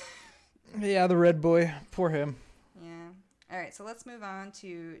 Yeah, the red boy. Poor him. Yeah. All right, so let's move on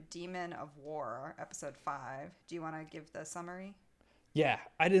to Demon of War, episode 5. Do you want to give the summary? Yeah,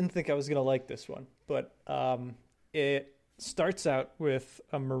 I didn't think I was going to like this one, but it starts out with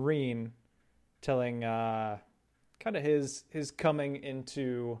a Marine telling kind of his coming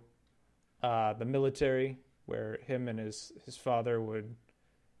into the military, where him and his father would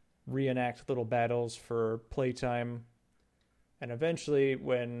reenact little battles for playtime. And eventually,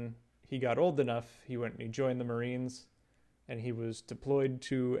 when he got old enough, he went and he joined the Marines, and he was deployed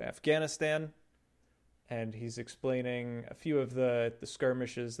to Afghanistan. And he's explaining a few of the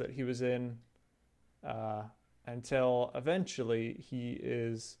skirmishes that he was in, until eventually he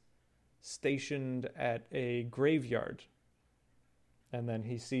is stationed at a graveyard. And then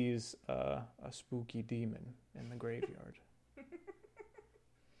he sees a spooky demon in the graveyard.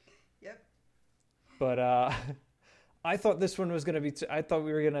 Yep. But I thought this one was going to be... I thought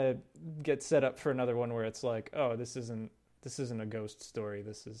we were going to get set up for another one where it's like, oh, this isn't a ghost story.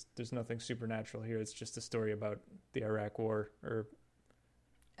 There's nothing supernatural here. It's just a story about the Iraq War or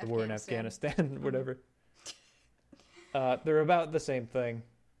the war in Afghanistan, whatever. They're about the same thing.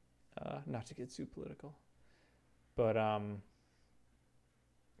 Not to get too political. But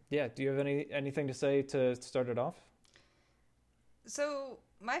yeah, do you have anything to say to start it off? So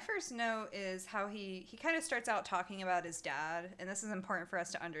my first note is how he kind of starts out talking about his dad, and this is important for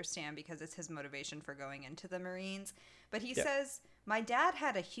us to understand because it's his motivation for going into the Marines. But he Yeah. says, "My dad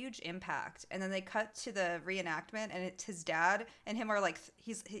had a huge impact," and then they cut to the reenactment, and it's his dad and him are like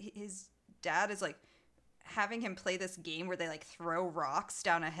his dad is like having him play this game where they like throw rocks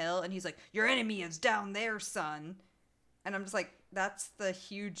down a hill, and he's like, "Your enemy is down there, son," and I'm just like, that's the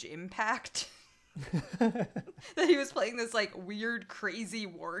huge impact. That he was playing this like weird crazy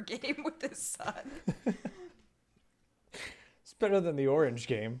war game with his son. It's better than the Orange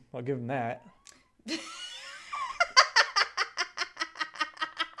game. I'll give him that.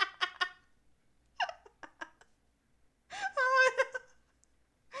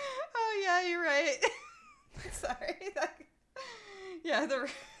 Oh yeah, you're right. Sorry. Yeah,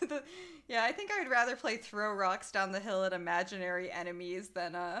 yeah, I think I would rather play throw rocks down the hill at imaginary enemies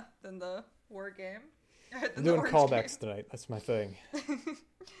than the war game. I'm Than the doing Orange callbacks game. tonight. That's my thing.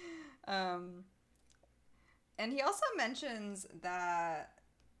 And he also mentions that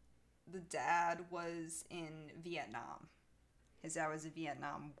the dad was in Vietnam. His dad was a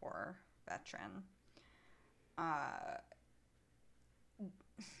Vietnam War veteran.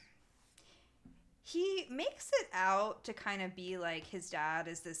 He makes it out to kind of be like his dad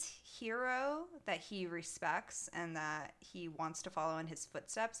is this hero that he respects and that he wants to follow in his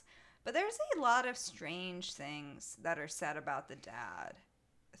footsteps. But there's a lot of strange things that are said about the dad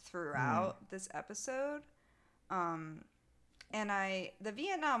throughout this episode. And the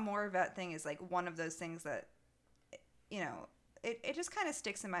Vietnam War vet thing is like one of those things that, it just kind of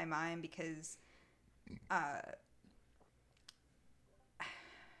sticks in my mind because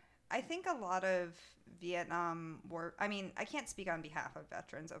I think a lot of Vietnam War, I mean, I can't speak on behalf of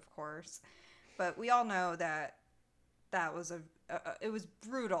veterans, of course, but we all know that was it was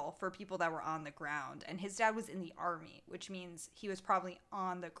brutal for people that were on the ground, and his dad was in the army, which means he was probably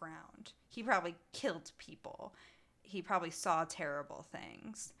on the ground. He probably killed people. He probably saw terrible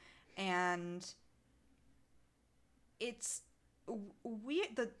things. And it's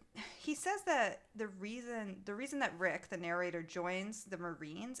weird. He says that the reason that Rick, the narrator, joins the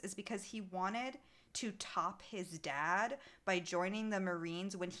Marines is because he wanted to top his dad by joining the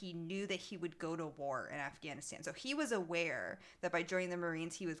Marines when he knew that he would go to war in Afghanistan. So he was aware that by joining the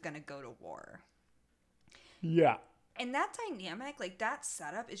Marines he was going to go to war. Yeah. And that dynamic, like that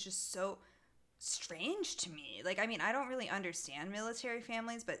setup, is just so strange to me. Like, I mean, I don't really understand military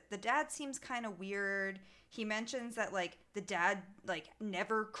families, but the dad seems kind of weird. He mentions that like the dad like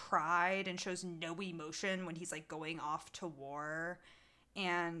never cried and shows no emotion when he's like going off to war,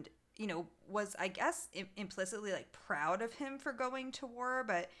 and was, I guess, implicitly like proud of him for going to war.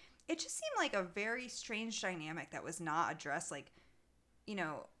 But it just seemed like a very strange dynamic that was not addressed. Like,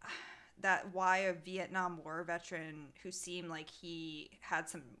 that why a Vietnam War veteran who seemed like he had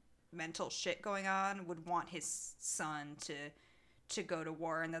some mental shit going on would want his son to go to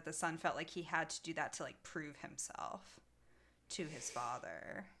war, and that the son felt like he had to do that to like prove himself to his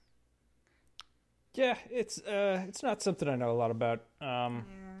father. Yeah, it's not something I know a lot about.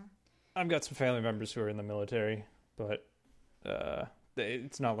 I've got some family members who are in the military, but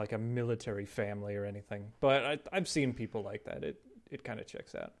it's not like a military family or anything. But I've seen people like that. It kind of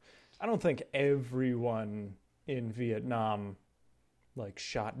checks out. I don't think everyone in Vietnam like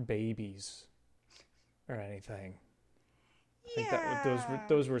shot babies or anything. I think that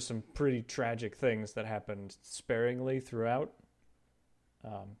those were some pretty tragic things that happened sparingly throughout.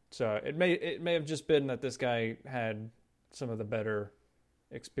 So it may have just been that this guy had some of the better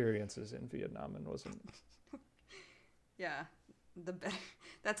experiences in Vietnam and wasn't. Yeah,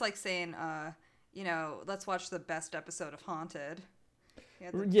 that's like saying, let's watch the best episode of Haunted.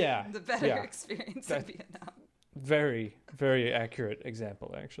 The better experience in Vietnam. Very, very accurate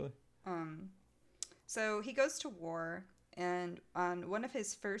example, actually. So he goes to war, and on one of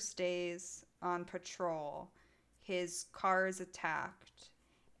his first days on patrol, his car is attacked,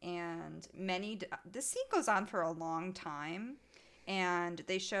 and this scene goes on for a long time, and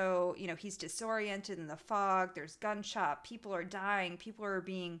they show, he's disoriented in the fog, there's gunshot, people are dying, people are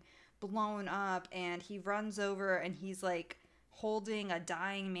being blown up, and he runs over and he's like holding a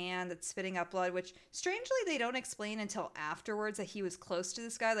dying man that's spitting up blood, which strangely they don't explain until afterwards that he was close to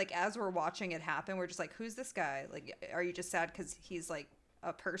this guy. Like, as we're watching it happen, we're just like, who's this guy? Like, are you just sad because he's like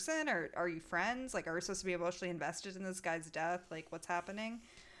a person, or are you friends? Like, are we supposed to be emotionally invested in this guy's death? Like, what's happening?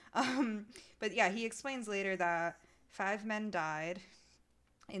 But yeah, he explains later that 5 men died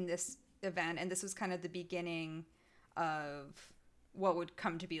in this event, and this was kind of the beginning of what would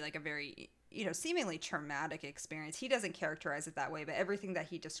come to be like a very seemingly traumatic experience. He doesn't characterize it that way, but everything that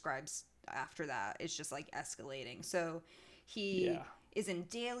he describes after that is just like escalating. So he is in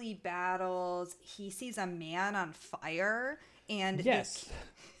daily battles. He sees a man on fire, and Yes.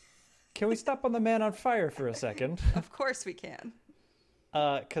 Can we stop on the man on fire for a second? of course we can.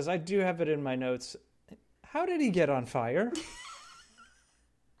 Because I do have it in my notes. How did he get on fire?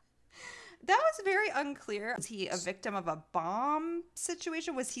 That was very unclear. Was he a victim of a bomb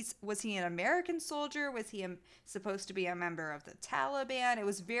situation? Was he an American soldier? Was he supposed to be a member of the Taliban? It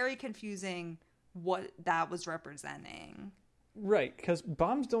was very confusing what that was representing. Right, because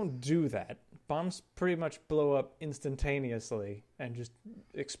bombs don't do that. Bombs pretty much blow up instantaneously and just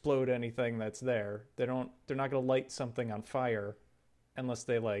explode anything that's there. They're not going to light something on fire unless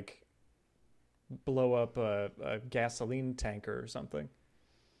they like blow up a gasoline tanker or something.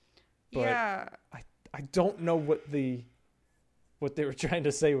 But yeah. I don't know what they were trying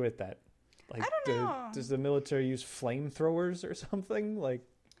to say with that. Like, I don't know. Does the military use flamethrowers or something? Like,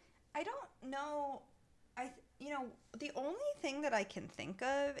 I don't know. The only thing that I can think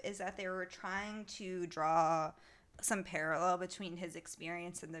of is that they were trying to draw some parallel between his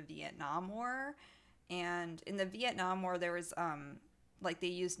experience in the Vietnam War. And in the Vietnam War, there was, like, they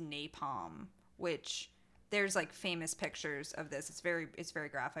used napalm, which there's, like, famous pictures of this. It's very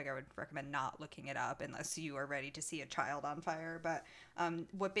graphic. I would recommend not looking it up unless you are ready to see a child on fire. But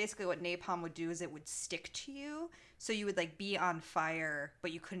what napalm would do is it would stick to you. So you would, like, be on fire,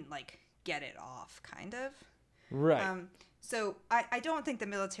 but you couldn't, like, get it off, kind of. right. So I don't think the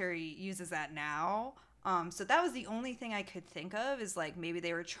military uses that now. So that was the only thing I could think of, is like maybe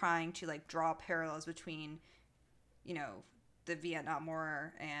they were trying to like draw parallels between, the Vietnam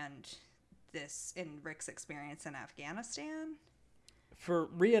War and this in Rick's experience in Afghanistan. For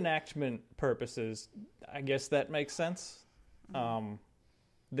reenactment purposes, I guess that makes sense.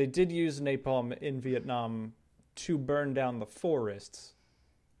 They did use napalm in Vietnam to burn down the forests.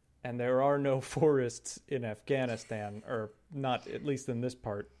 And there are no forests in Afghanistan, or not, at least in this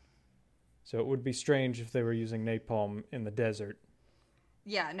part. So it would be strange if they were using napalm in the desert.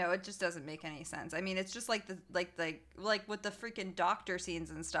 Yeah, no, it just doesn't make any sense. I mean, it's just like with the freaking doctor scenes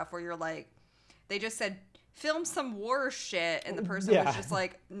and stuff where you're like, they just said film some war shit, and the person was just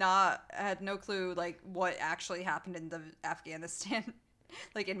like had no clue like what actually happened in the Afghanistan.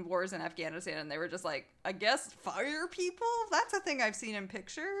 Like in wars in Afghanistan, and they were just like, I guess fire people? That's a thing I've seen in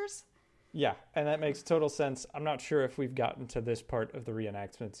pictures. Yeah, and that makes total sense. I'm not sure if we've gotten to this part of the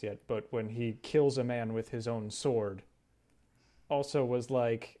reenactments yet, but when he kills a man with his own sword, also was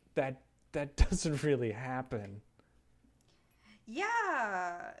like, that doesn't really happen.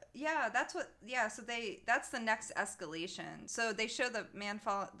 So that's the next escalation. So they show the man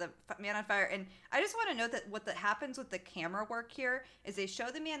on fire, and I just want to note that what happens with the camera work here is they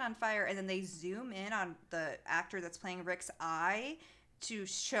show the man on fire, and then they zoom in on the actor that's playing Rick's eye to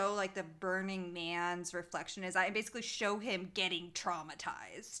show like the burning man's reflection in his eye, and basically show him getting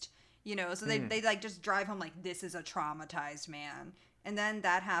traumatized. So they like just drive home like, this is a traumatized man. And then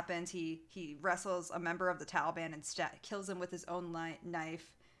that happens. He wrestles a member of the Taliban and kills him with his own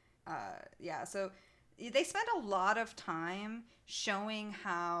knife. So they spend a lot of time showing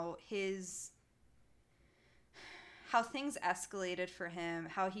how things escalated for him,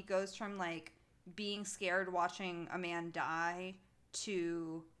 how he goes from like being scared watching a man die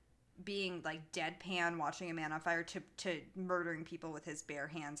to being like deadpan watching a man on fire to murdering people with his bare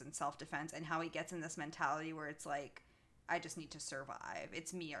hands in self-defense, and how he gets in this mentality where it's like, I just need to survive.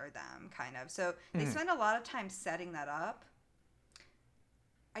 It's me or them, kind of. So they spend a lot of time setting that up.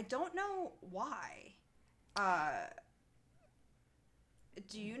 I don't know why.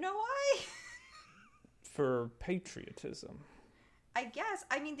 Do you know why? For patriotism. I guess.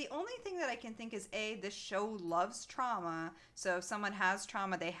 I mean, the only thing that I can think is, this show loves trauma. So if someone has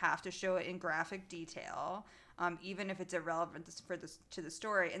trauma, they have to show it in graphic detail, even if it's irrelevant to the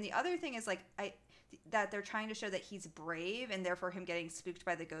story. And the other thing is, like, that they're trying to show that he's brave, and therefore him getting spooked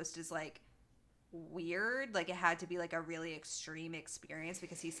by the ghost is like weird. Like, it had to be like a really extreme experience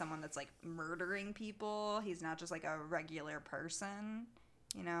because he's someone that's like murdering people. He's not just like a regular person,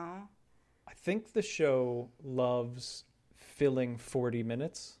 I think the show loves filling 40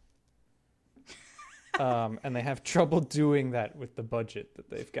 minutes. And they have trouble doing that with the budget that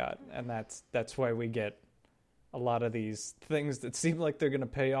they've got. And that's why we get a lot of these things that seem like they're going to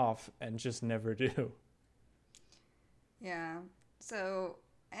pay off and just never do. Yeah. So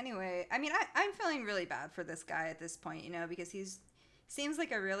anyway, I mean, I'm feeling really bad for this guy at this point, because seems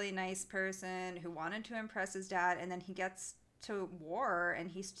like a really nice person who wanted to impress his dad, and then he gets to war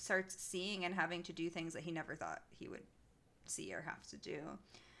and he starts seeing and having to do things that he never thought he would see or have to do.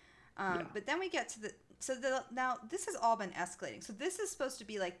 But then we get to now this has all been escalating. So this is supposed to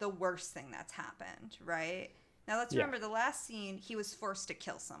be like the worst thing that's happened, right? Now let's Yeah. remember the last scene, he was forced to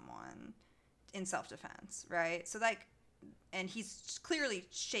kill someone in self-defense, right? So like, and he's clearly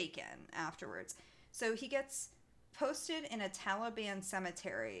shaken afterwards. So he gets posted in a Taliban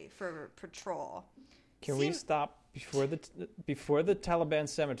cemetery for patrol. Can we stop before the Taliban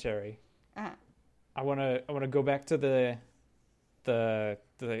cemetery? Uh-huh. I wanna go back to the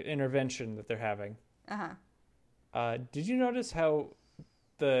intervention that they're having. Uh-huh. Did you notice how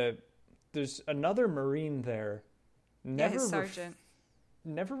there's another Marine there? Yeah, his sergeant.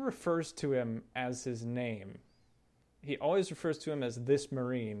 Never refers to him as his name. He always refers to him as this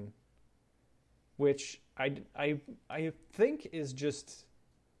Marine, which I think is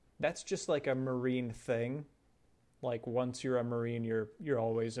that's just like a Marine thing. Like once you're a Marine, you're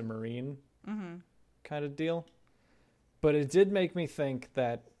always a Marine, kind of deal. But it did make me think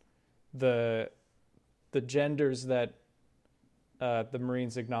that the genders that the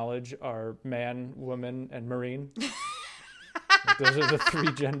Marines acknowledge are man, woman, and Marine. Like those are the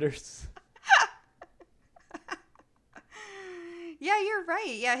three genders. Yeah, you're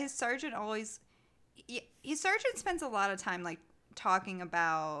right. Yeah, his sergeant spends a lot of time like talking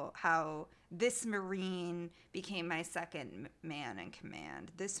about how this Marine became my second man in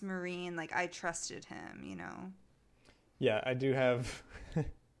command. This Marine, like I trusted him, you know. Yeah, I do have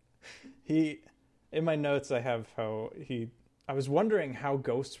in my notes I have how I was wondering how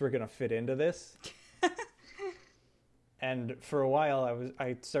ghosts were going to fit into this. And for a while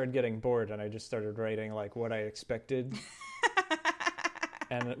I started getting bored and I just started writing like what I expected.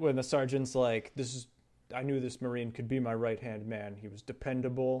 And when the sergeant's like, I knew this Marine could be my right-hand man. He was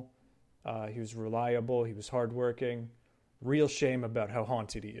dependable. He was reliable. He was hardworking. Real shame about how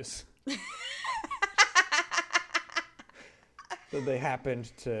haunted he is. So they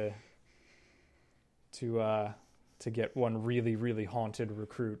happened to get one really, really haunted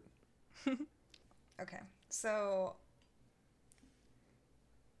recruit. Okay, so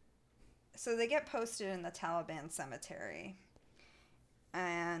they get posted in the Taliban cemetery,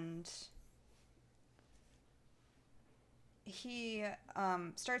 and he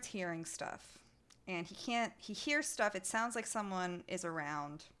starts hearing stuff, and he hears stuff. It sounds like someone is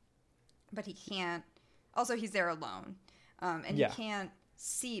around, but he can't. Also, he's there alone, and Yeah. he can't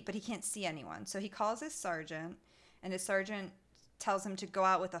see anyone. So he calls his sergeant, and his sergeant tells him to go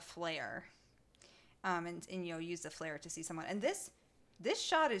out with a flare, and use the flare to see someone. And this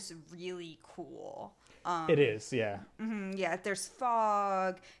shot is really cool. It is, yeah. Yeah, there's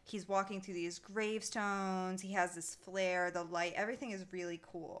fog. He's walking through these gravestones. He has this flare, the light. Everything is really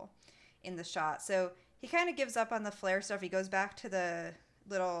cool in the shot. So he kind of gives up on the flare stuff. He goes back to the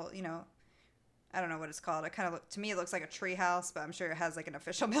little, I don't know what it's called. It kind of to me it looks like a tree house, but I'm sure it has like an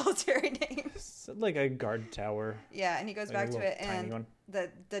official military name. It's like a guard tower. Yeah, and he goes Like back a to it, little tiny and one.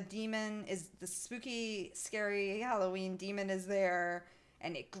 the demon is the spooky, scary Halloween demon is there,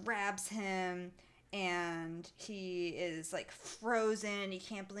 and it grabs him, and he is like frozen. He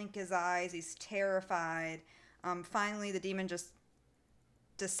can't blink his eyes. He's terrified. Finally, the demon just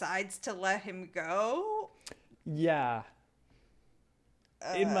decides to let him go. Yeah.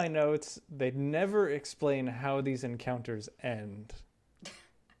 In my notes, they never explain how these encounters end.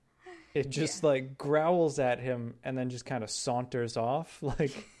 It just like growls at him and then just kind of saunters off.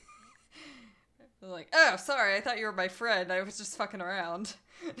 Like, oh, sorry, I thought you were my friend. I was just fucking around.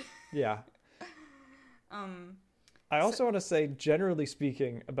 yeah. I also want to say, generally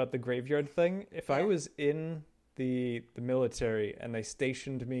speaking, about the graveyard thing, if I was in the military and they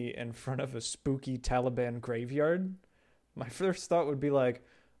stationed me in front of a spooky Taliban graveyard, my first thought would be like,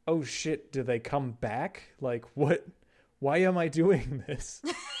 oh shit, do they come back? Like, what? Why am I doing this?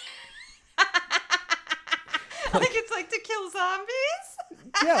 Like it's like to kill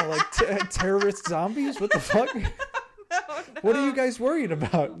zombies? Yeah, like terrorist zombies? What the fuck? No. What are you guys worried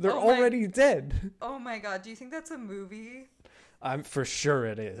about? They're already dead. Oh my god, do you think that's a movie? I'm for sure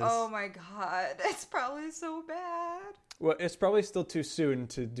it is. Oh my god, it's probably so bad. Well, it's probably still too soon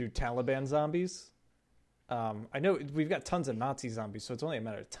to do Taliban zombies. I know we've got tons of Nazi zombies, so it's only a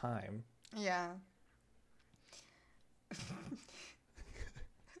matter of time. Yeah.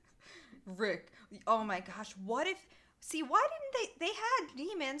 Rick, oh my gosh, what if... See, why didn't they had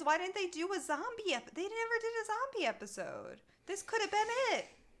demons, why didn't they do a zombie they never did a zombie episode. This could have been it.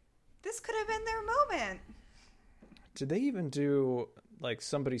 This could have been their moment. Did they even do, like,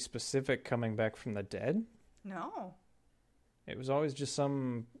 somebody specific coming back from the dead? No. It was always just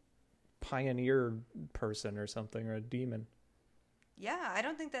some pioneer person or something, or a demon. Yeah, I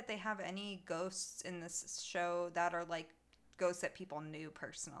don't think that they have any ghosts in this show that are, like, ghosts that people knew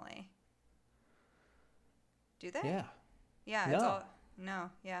personally. Do they? Yeah. Yeah, No. it's all... No,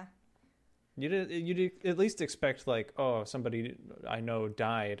 yeah. You'd at least expect, like, oh, somebody I know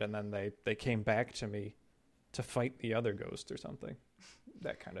died, and then they came back to me to fight the other ghost or something.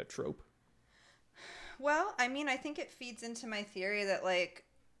 That kind of trope. Well, I mean, I think it feeds into my theory that like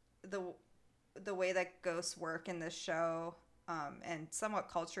the way that ghosts work in this show, and somewhat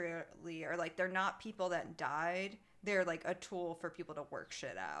culturally, are like they're not people that died. They're like a tool for people to work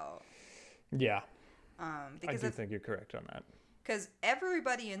shit out. Yeah, Because I do think you're correct on that. because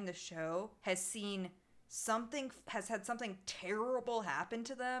everybody in the show has had something terrible happen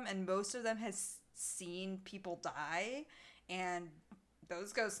to them, and most of them has seen people die, and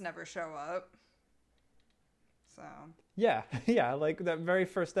those ghosts never show up. So Yeah, yeah, like that very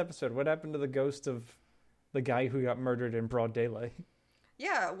first episode. What happened to the ghost of the guy who got murdered in broad daylight?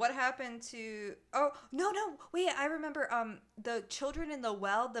 yeah, what happened to? Oh no, wait! I remember. The children in the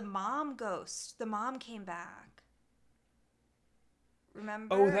well. The mom ghost. The mom came back.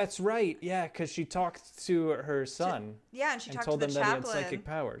 Remember? Oh, that's right. Yeah, because she talked to her son Yeah, and she and talked told to the them that he had chaplain. psychic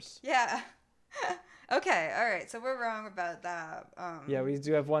powers. Yeah. Okay. All right. So we're wrong about that. Yeah, we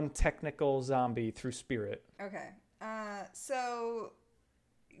do have one technical zombie through spirit. Okay. So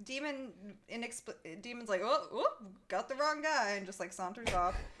Demon's like, oh, got the wrong guy, and just like saunters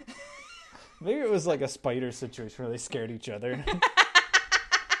off. Maybe it was like a spider situation where they scared each other.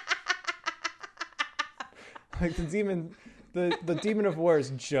 Like the demon of war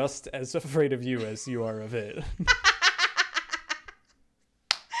is just as afraid of you as you are of it.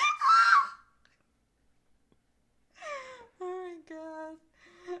 Oh my god.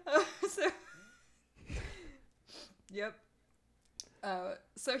 Oh, yep.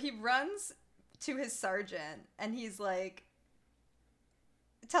 So he runs to his sergeant, and he's like,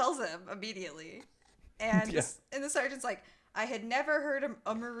 tells him immediately, and Yeah. and the sergeant's like, I had never heard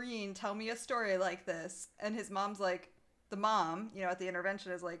a Marine tell me a story like this, and his mom's like, the mom, at the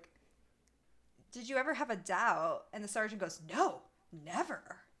intervention is like, did you ever have a doubt? And the sergeant goes, no,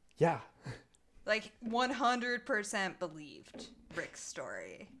 never. Yeah. Like 100% believed Rick's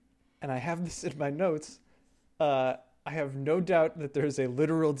story. And I have this in my notes. I have no doubt that there's a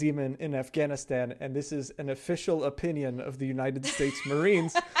literal demon in Afghanistan, and this is an official opinion of the United States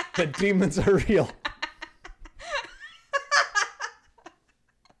Marines that demons are real.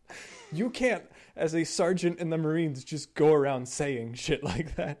 You can't, as a sergeant in the Marines, just go around saying shit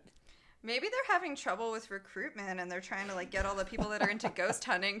like that. Maybe they're having trouble with recruitment, and they're trying to like get all the people that are into ghost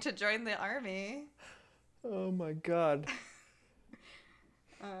hunting to join the army. Oh my god.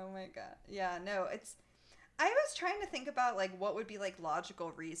 Oh my god. Yeah, no, I was trying to think about like what would be like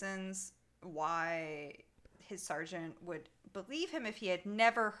logical reasons why his sergeant would believe him if he had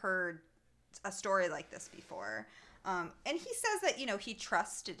never heard a story like this before. And he says that, he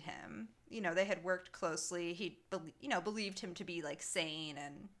trusted him. They had worked closely. He, believed him to be like sane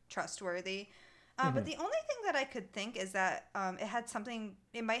and trustworthy. But the only thing that I could think is that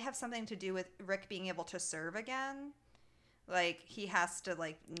it might have something to do with Rick being able to serve again. Like he has to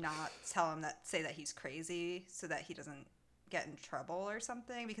like not say that he's crazy so that he doesn't get in trouble or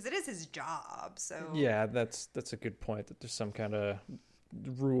something, because it is his job. So Yeah, that's a good point, that there's some kind of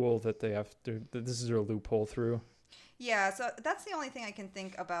rule that they have to, that this is their loophole through. Yeah, so that's the only thing I can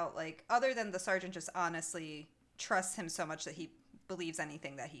think about, like, other than the sergeant just honestly trusts him so much that he believes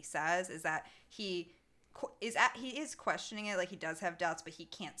anything that he says, is that he is questioning it, like he does have doubts, but he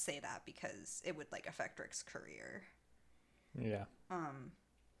can't say that because it would like affect Rick's career. Yeah.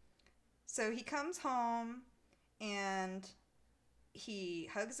 So he comes home and he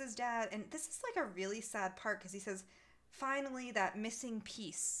hugs his dad, and this is like a really sad part because he says finally that missing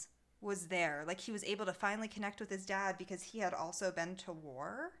piece was there. Like he was able to finally connect with his dad because he had also been to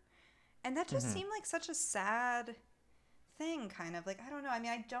war. And that just seemed like such a sad thing, kind of. Like, I don't know. I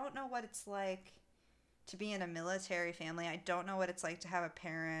mean, I don't know what it's like to be in a military family. I don't know what it's like to have a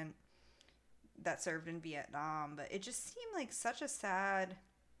parent that served in Vietnam, but it just seemed like such a sad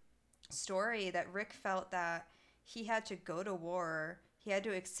story that Rick felt that he had to go to war. He had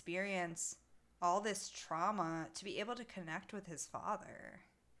to experience all this trauma to be able to connect with his father.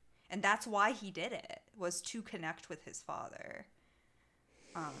 And that's why he did it, was to connect with his father.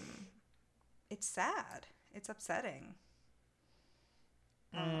 It's sad. It's upsetting.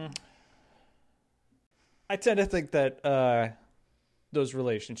 I tend to think that those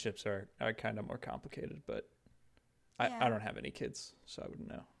relationships are kind of more complicated, but I don't have any kids, so I wouldn't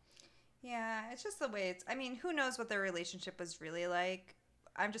know. Yeah, it's just the way it's... I mean, who knows what their relationship was really like?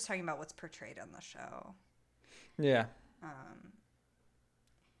 I'm just talking about what's portrayed on the show. Yeah.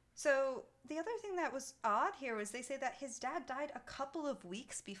 So the other thing that was odd here was they say that his dad died a couple of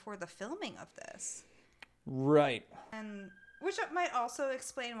weeks before the filming of this. Right. And Which might also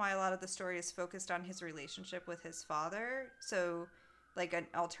explain why a lot of the story is focused on his relationship with his father. So, like, an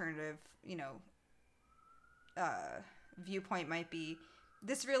alternative, viewpoint might be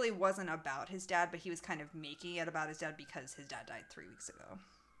this really wasn't about his dad, but he was kind of making it about his dad because his dad died 3 weeks ago.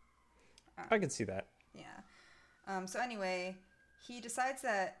 I can see that. Yeah. So anyway, he decides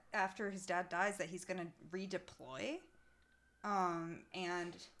that after his dad dies that he's going to redeploy.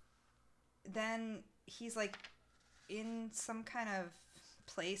 And then he's like in some kind of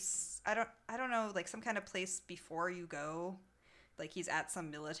place. I don't know, like some kind of place before you go. Like he's at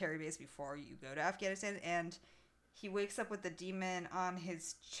some military base before you go to Afghanistan, and he wakes up with the demon on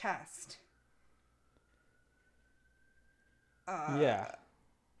his chest. Yeah.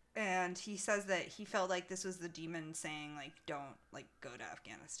 And he says that he felt like this was the demon saying, like, don't, like, go to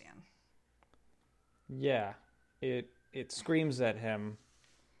Afghanistan. Yeah. It screams at him,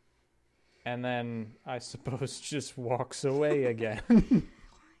 and then, I suppose, just walks away again.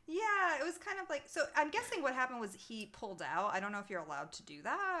 Yeah, it was kind of like... So, I'm guessing what happened was he pulled out. I don't know if you're allowed to do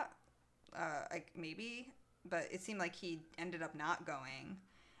that. Maybe. But it seemed like he ended up not going.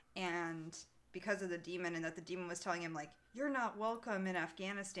 And because of the demon, and that the demon was telling him, like, you're not welcome in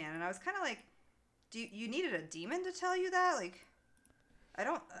Afghanistan. And I was kind of like, you needed a demon to tell you that? Like, I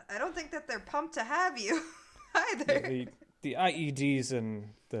don't think that they're pumped to have you either. Yeah, the IEDs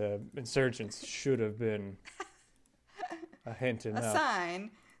and the insurgents should have been a hint enough. A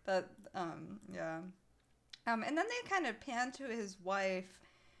sign that, yeah. And then they kind of pan to his wife,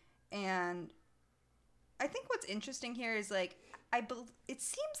 and I think what's interesting here is, like, it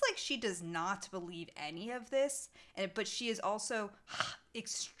seems like she does not believe any of this, but she is also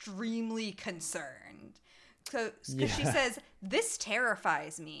extremely concerned. So, because she says, this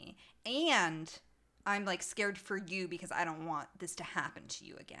terrifies me, and I'm, like, scared for you because I don't want this to happen to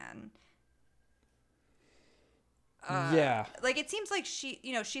you again. Yeah. Like, it seems like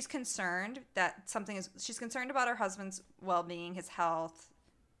she's concerned that she's concerned about her husband's well-being, his health,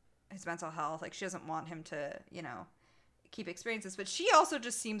 his mental health. Like, she doesn't want him to, keep experiences, but she also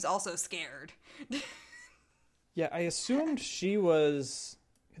just seems also scared. Yeah, I assumed she was,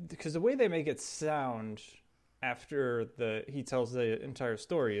 because the way they make it sound after he tells the entire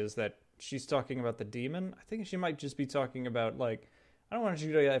story is that she's talking about the demon. I think she might just be talking about, like, I don't want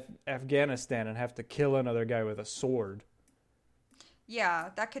you to go to Afghanistan and have to kill another guy with a sword.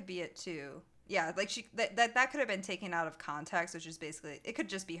 Yeah, that could be it too. Yeah, like that could have been taken out of context, which is basically, it could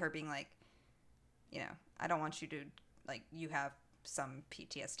just be her being like, I don't want you to, like, you have some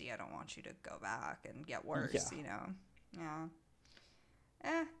PTSD. I don't want you to go back and get worse,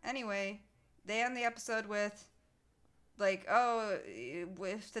 Yeah. Anyway, they end the episode with, like, oh,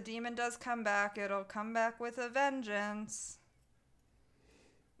 if the demon does come back, it'll come back with a vengeance.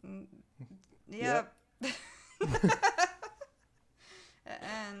 Yep.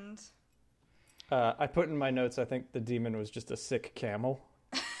 And I put in my notes, I think the demon was just a sick camel.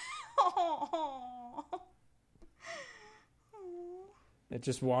 It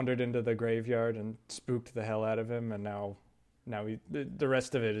just wandered into the graveyard and spooked the hell out of him, and now the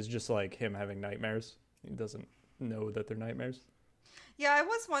rest of it is just like him having nightmares. He doesn't know that they're nightmares. Yeah, I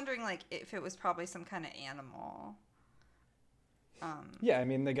was wondering, like, if it was probably some kind of animal. Yeah, I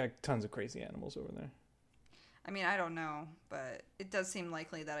mean, they got tons of crazy animals over there. I mean, I don't know, but it does seem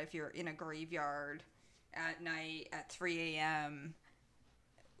likely that if you're in a graveyard at night at 3 a.m.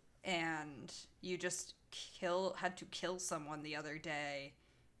 and you just had to kill someone the other day,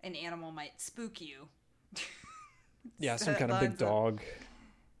 an animal might spook you. Yeah, some kind of big dog.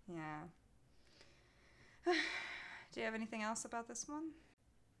 Yeah. Do you have anything else about this one?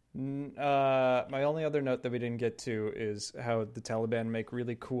 My only other note that we didn't get to is how the Taliban make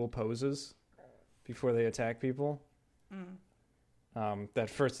really cool poses before they attack people. That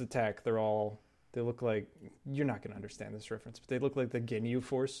first attack, they look like, you're not going to understand this reference, but they look like the Ginyu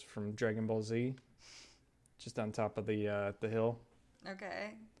Force from Dragon Ball Z, just on top of the hill.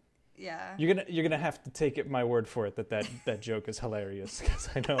 Okay. Yeah. You're gonna have to take my word for it that joke is hilarious, because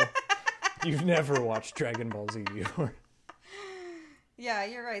I know you've never watched Dragon Ball Z before. Yeah,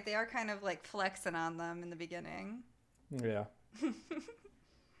 you're right. They are kind of like flexing on them in the beginning. Yeah.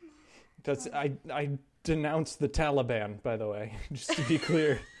 That's I denounce the Taliban, by the way, just to be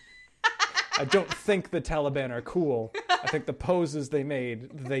clear. I don't think the Taliban are cool. I think the poses they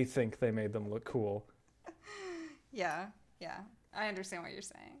think they made them look cool. Yeah. I understand what you're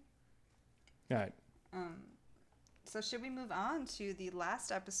saying. All right. So should we move on to the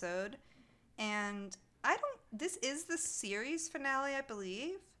last episode? And this is the series finale, I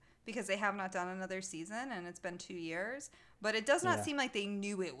believe, because they have not done another season and it's been 2 years. But it does not seem like they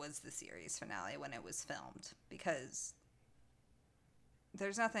knew it was the series finale when it was filmed, because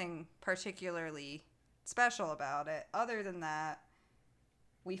there's nothing particularly special about it. Other than that,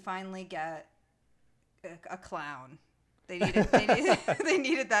 we finally get a clown. They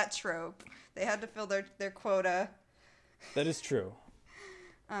needed that trope. They had to fill their quota. That is true.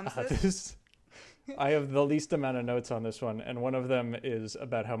 So I have the least amount of notes on this one, and one of them is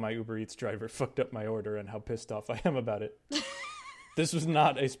about how my Uber Eats driver fucked up my order and how pissed off I am about it. This was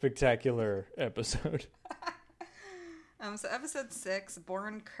not a spectacular episode. So episode 6,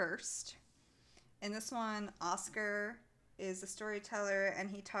 Born Cursed. In this one, Oscar is a storyteller, and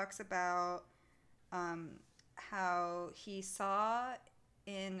he talks about how he saw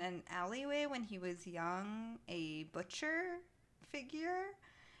in an alleyway when he was young a butcher figure,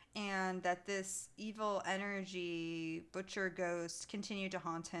 and that this evil energy butcher ghost continued to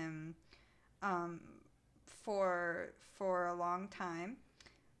haunt him for a long time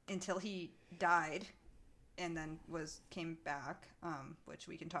until he died and then came back, which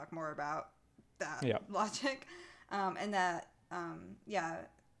we can talk more about that logic, and that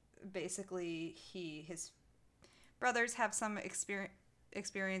basically his brothers have some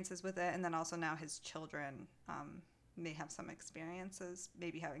experiences with it, and then also now his children may have some experiences,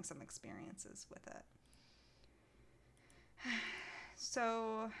 maybe having some experiences with it.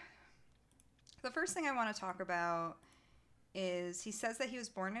 So the first thing I want to talk about is he says that he was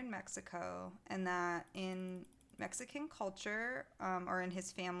born in Mexico, and that in Mexican culture, or in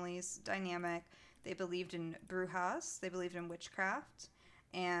his family's dynamic, they believed in brujas, they believed in witchcraft,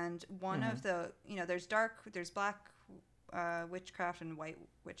 and one of the, there's black witchcraft and white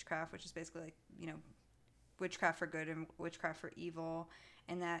witchcraft, which is basically like, witchcraft for good and witchcraft for evil,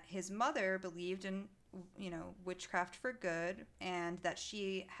 and that his mother believed in, witchcraft for good, and that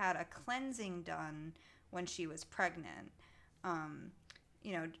she had a cleansing done when she was pregnant.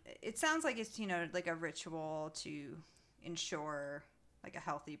 It sounds like it's, like a ritual to ensure like a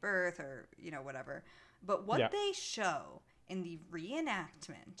healthy birth or, whatever. But what they show in the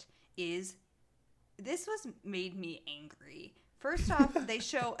reenactment is, this made me angry. First off, they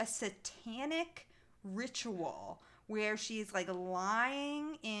show a satanic ritual where she's like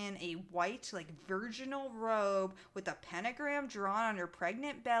lying in a white, like virginal robe with a pentagram drawn on her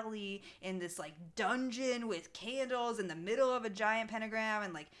pregnant belly in this like dungeon with candles in the middle of a giant pentagram,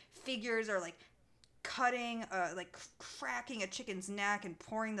 and like figures are like cutting, like cracking a chicken's neck and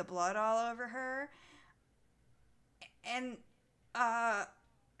pouring the blood all over her. And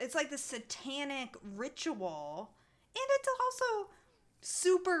it's like the satanic ritual, and it's also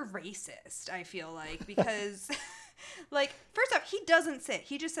super racist, I feel like, because like, first off, he doesn't say,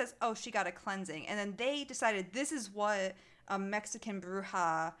 he just says, oh, she got a cleansing, and then they decided this is what a Mexican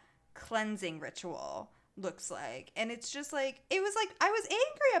bruja cleansing ritual looks like. And it's just like, it was like, I was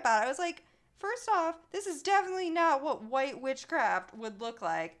angry about it. I was like, first off, this is definitely not what white witchcraft would look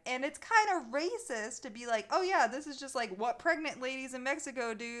like. And it's kind of racist to be like, oh yeah, this is just like what pregnant ladies in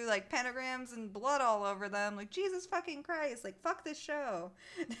Mexico do, like pentagrams and blood all over them. Like, Jesus fucking Christ, like, fuck this show.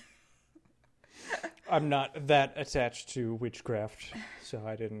 I'm not that attached to witchcraft, so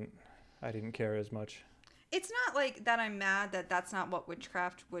I didn't care as much. It's not like that I'm mad that that's not what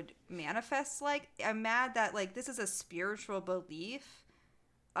witchcraft would manifest like. I'm mad that, like, this is a spiritual belief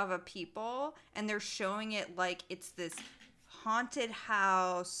of a people, and they're showing it like it's this haunted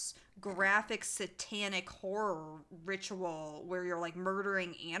house, graphic satanic horror ritual where you're like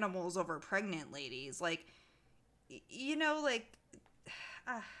murdering animals over pregnant ladies. Like, like,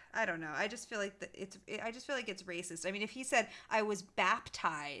 I don't know. I just feel like it's racist. I mean, if he said I was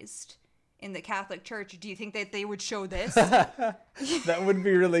baptized in the Catholic Church, do you think that they would show this? That would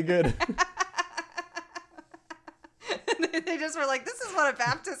be really good. They just were like, this is what a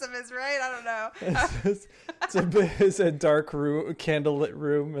baptism is, right? I don't know. It's a dark room, candlelit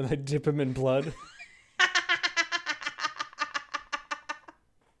room, and I dip him in blood.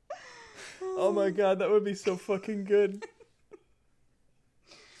 Oh my god, that would be so fucking good.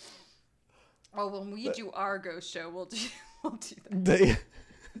 Oh, when we do our ghost show, we'll do that.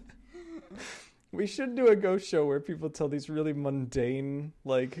 We should do a ghost show where people tell these really mundane,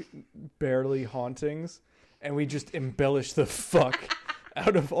 like, barely hauntings, and we just embellish the fuck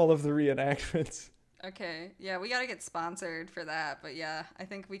out of all of the reenactments. Okay, yeah, we gotta get sponsored for that, but yeah, I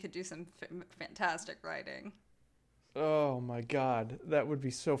think we could do some fantastic writing. Oh my god, that would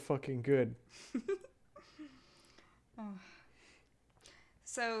be so fucking good. Oh.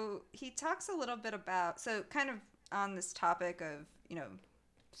 So he talks a little bit about, so kind of on this topic of,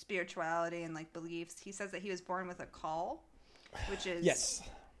 spirituality and like beliefs, he says that he was born with a caul, which is, yes,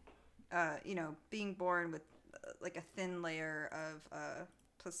 being born with like a thin layer of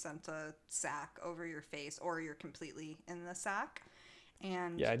placenta sac over your face, or you're completely in the sac.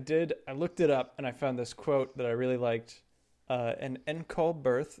 And Yeah, I did. I looked it up and I found this quote that I really liked. An en-call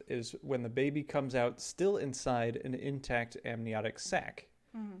birth is when the baby comes out still inside an intact amniotic sac.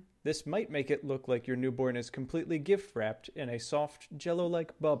 mhm. This might make it look like your newborn is completely gift wrapped in a soft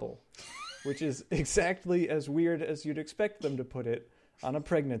jello-like bubble, which is exactly as weird as you'd expect them to put it on a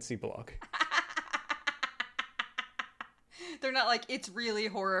pregnancy blog. They're not like, it's really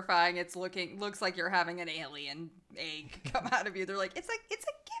horrifying. Looks like you're having an alien egg come out of you. They're like, it's a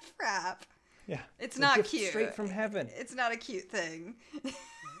gift wrap. Yeah. It's a not gift cute. Straight from heaven. It's not a cute thing.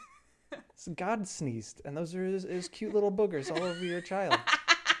 God sneezed, and those are his cute little boogers all over your child.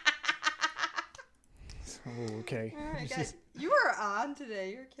 Oh, okay. All right, guys, you are on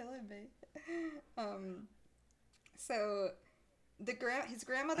today. You're killing me. So his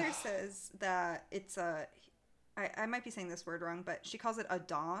grandmother says that it's a. I might be saying this word wrong, but she calls it a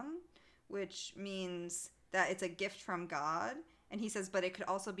dawn, which means that it's a gift from God. And he says, but it could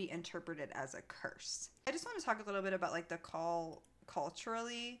also be interpreted as a curse. I just want to talk a little bit about like the call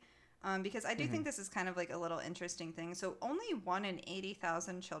culturally, because I do think this is kind of like a little interesting thing. So only 1 in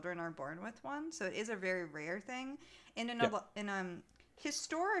 80,000 children are born with one, so it is a very rare thing. And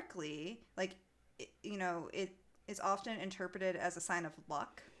historically, like it is often interpreted as a sign of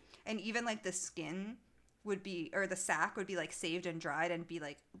luck, and even like the skin would be, or the sack would be like saved and dried and be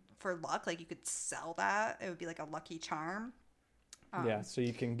like for luck, like you could sell that. It would be like a lucky charm. Yeah, so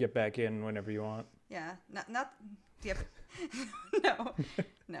you can get back in whenever you want. Yeah, not yep.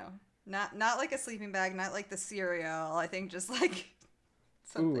 no, not like a sleeping bag, not like the cereal. I think just like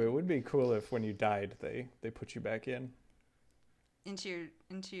something. Ooh, it would be cool if when you died they put you back in into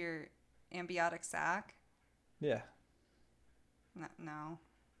your ambiotic sac. Yeah. No.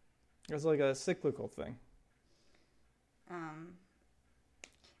 It's like a cyclical thing.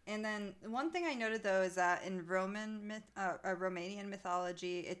 And then one thing I noted though is that in Romanian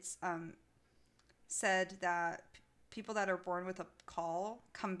mythology, it's said that people that are born with a caul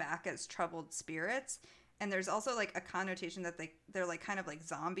come back as troubled spirits, and there's also like a connotation that they're like kind of like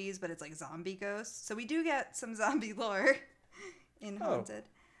zombies, but it's like zombie ghosts. So we do get some zombie lore in Haunted.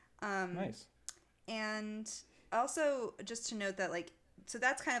 Nice. And also just to note that like, so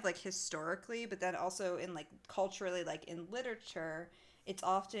that's kind of like historically, but then also in like culturally, like in literature, it's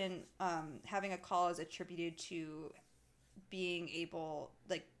often having a caul is attributed to being able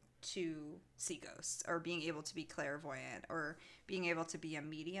like to see ghosts, or being able to be clairvoyant, or being able to be a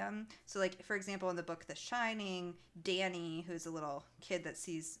medium. So like, for example, in the book The Shining, Danny, who's a little kid that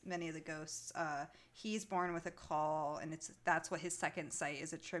sees many of the ghosts, he's born with a caul, and that's what his second sight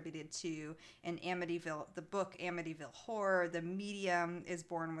is attributed to. In Amityville, the book Amityville Horror, the medium is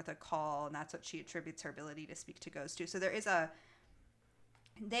born with a caul, and that's what she attributes her ability to speak to ghosts to. So there is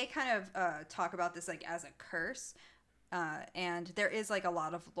they kind of talk about this like as a curse, and there is like a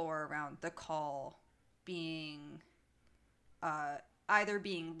lot of lore around the caul being either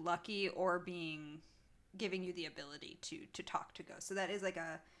being lucky or giving you the ability to talk to ghosts. So that is like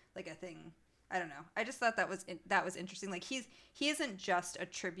a thing. I don't know. I just thought that was interesting. Like he isn't just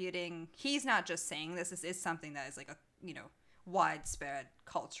attributing. He's not just saying this. This is something that is like a widespread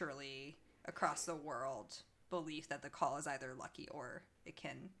culturally across the world belief that the caul is either lucky or it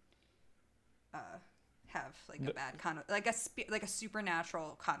can have like a bad like a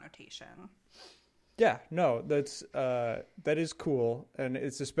supernatural connotation. Yeah, no, that is cool, and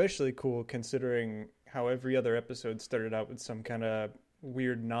it's especially cool considering how every other episode started out with some kind of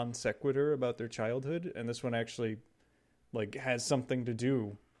weird non sequitur about their childhood, and this one actually like has something to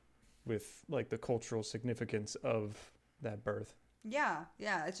do with like the cultural significance of that birth. Yeah,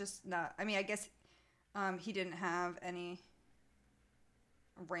 it's just not. I mean, I guess he didn't have any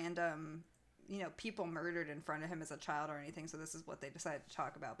random people murdered in front of him as a child or anything, so this is what they decided to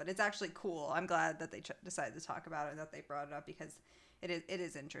talk about. But it's actually cool. I'm glad that they decided to talk about it, that they brought it up, because it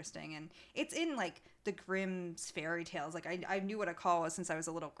is interesting, and it's in like the Grimm's fairy tales. Like I knew what a caul was since I was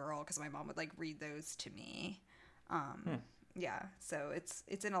a little girl, because my mom would like read those to me. Yeah, so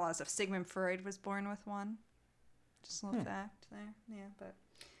it's in a lot of stuff. Sigmund Freud was born with one. Just a little fact there. Yeah, but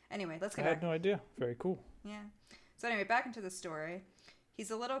anyway, let's get back. I had no idea. Very cool. Yeah. So anyway, back into the story.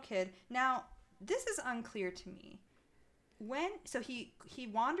 He's a little kid. Now, this is unclear to me. He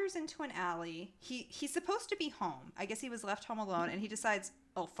wanders into an alley. He's supposed to be home. I guess he was left home alone, and he decides,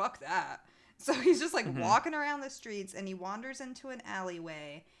 oh, fuck that. So he's just like walking around the streets, and he wanders into an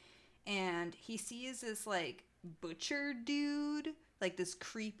alleyway, and he sees this like butcher dude, like this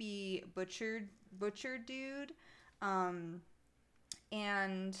creepy butcher dude. And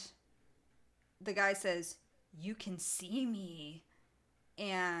the guy says, "You can see me."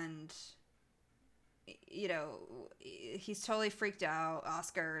 And you know, he's totally freaked out.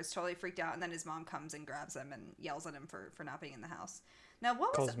 Oscar is totally freaked out, and then his mom comes and grabs him and yells at him for not being in the house. Now,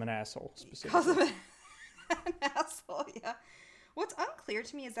 what was Calls him an asshole, calls specifically. him an asshole? Yeah. What's unclear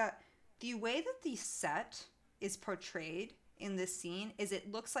to me is that the way that the set is portrayed in this scene is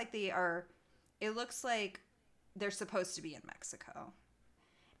it looks like they're supposed to be in Mexico,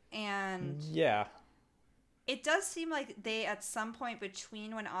 and Yeah. it does seem like they, at some point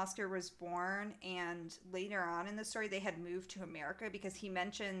between when Oscar was born and later on in the story, they had moved to America, because he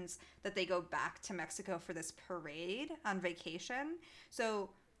mentions that they go back to Mexico for this parade on vacation. So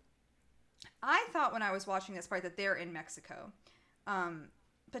I thought when I was watching this part that they're in Mexico.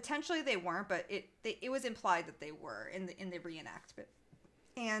 Potentially they weren't, but it was implied that they were in the reenactment.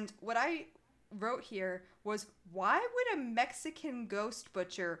 And what I wrote here was, why would a Mexican ghost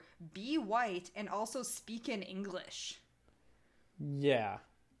butcher be white and also speak in English? Yeah.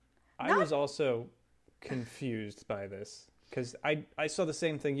 I was also confused by this, because I saw the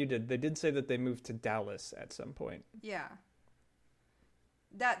same thing you did. They did say that they moved to Dallas at some point. Yeah.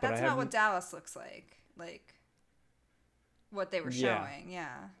 But That's not what Dallas looks like. Like what they were Yeah. showing.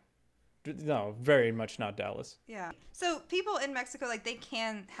 Yeah. No, very much not Dallas. Yeah. So people in Mexico, like, they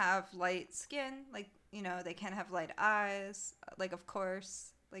can have light skin, like, you know, they can have light eyes, like, of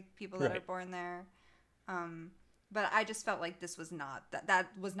course, like people that are Right. born there. But I just felt like this was not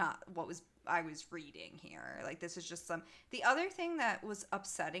that was not what I was reading here. Like, this is just the other thing that was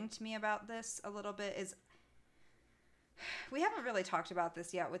upsetting to me about this a little bit is, we haven't really talked about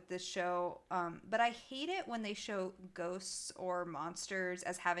this yet with this show, but I hate it when they show ghosts or monsters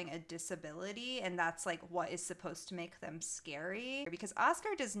as having a disability, and that's like what is supposed to make them scary. Because Oscar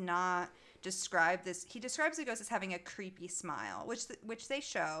does not describe this. He describes the ghost as having a creepy smile, which they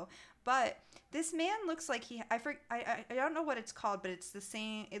show. But this man looks like I don't know what it's called, but it's the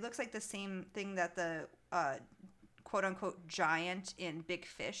same. It looks like the same thing that the quote unquote giant in Big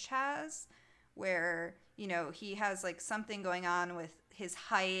Fish has, where, you know, he has like something going on with his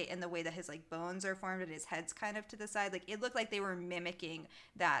height and the way that his like bones are formed and his head's kind of to the side. Like, it looked like they were mimicking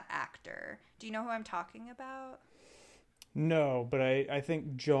that actor. Do you know who I'm talking about? No, but I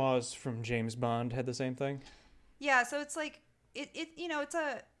think Jaws from James Bond had the same thing. Yeah, so it's like it you know, it's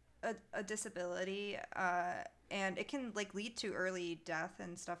a disability, and it can like lead to early death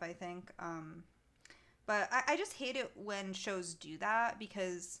and stuff, I think. But I just hate it when shows do that,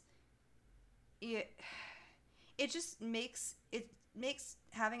 because it just makes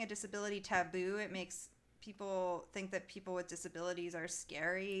having a disability taboo. It makes people think that people with disabilities are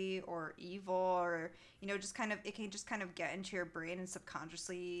scary or evil, or, you know, just kind of, it can just kind of get into your brain and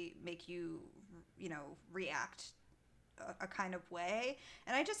subconsciously make you, you know, react a kind of way.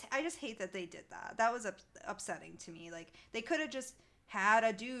 And I just hate that they did that. That was upsetting to me. Like, they could have just had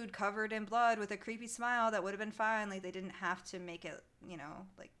a dude covered in blood with a creepy smile. That would have been fine. Like, they didn't have to make it, you know,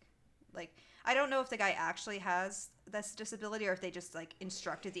 like I don't know if the guy actually has this disability, or if they just like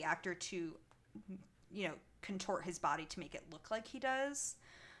instructed the actor to, you know, contort his body to make it look like he does.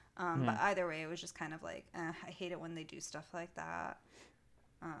 But either way, it was just kind of like, I hate it when they do stuff like that.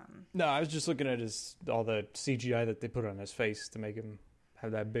 No, I was just looking at all the CGI that they put on his face to make him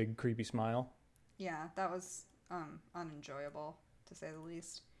have that big creepy smile. Yeah, that was unenjoyable, to say the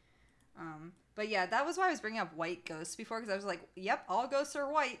least. But yeah, that was why I was bringing up white ghosts before, because I was like, yep, all ghosts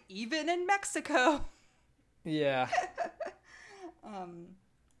are white, even in Mexico. Yeah.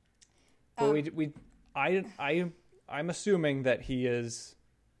 But I'm assuming that he is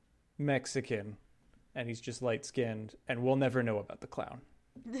Mexican and he's just light skinned, and we'll never know about the clown.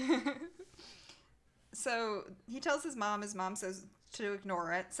 So he tells his mom says to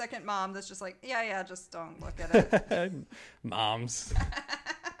ignore it. Second mom that's just like, yeah, just don't look at it. Moms.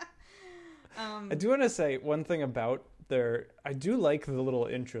 I do want to say one thing about I do like the little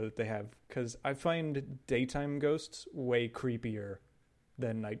intro that they have, because I find daytime ghosts way creepier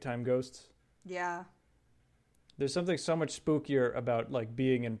than nighttime ghosts. Yeah. There's something so much spookier about like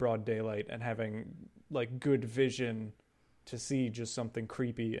being in broad daylight and having like good vision to see just something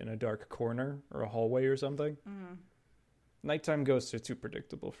creepy in a dark corner or a hallway or something. Mm-hmm. Nighttime ghosts are too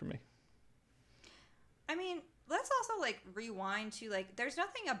predictable for me. I mean, let's also like rewind to like, there's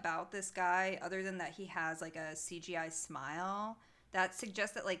nothing about this guy other than that he has like a CGI smile that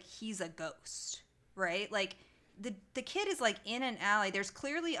suggests that like he's a ghost, right? Like the kid is like in an alley. There's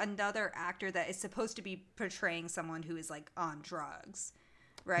clearly another actor that is supposed to be portraying someone who is like on drugs,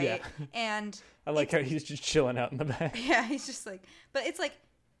 right? Yeah. And I like how he's just chilling out in the back. yeah, he's just like, but it's like,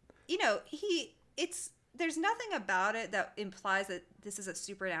 you know, there's nothing about it that implies that this is a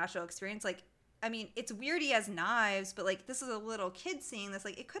supernatural experience. Like, I mean, it's weird he has knives, but like, this is a little kid seeing this.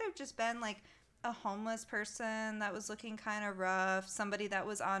 Like, it could have just been like a homeless person that was looking kind of rough, somebody that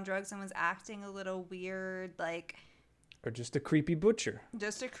was on drugs and was acting a little weird, like Or just a creepy butcher.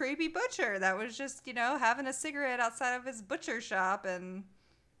 just a creepy butcher that was just, having a cigarette outside of his butcher shop and,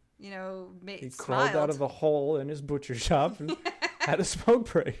 He smiled. crawled out of a hole in his butcher shop and had a smoke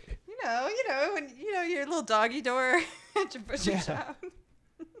break. When your little doggy door at your butcher shop.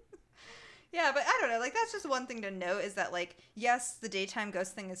 Yeah, but I don't know. Like, that's just one thing to note is that, like, yes, the daytime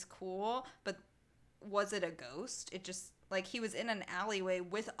ghost thing is cool, but was it a ghost? It just, like, he was in an alleyway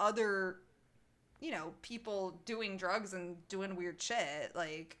with other, people doing drugs and doing weird shit.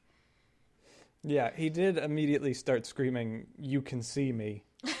 Like, Yeah, he did immediately start screaming, "You can see me,"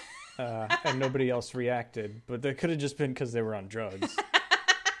 and nobody else reacted. But that could have just been because they were on drugs.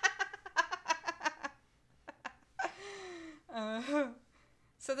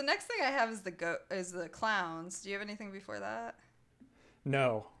 So the next thing I have is the clowns. Do you have anything before that?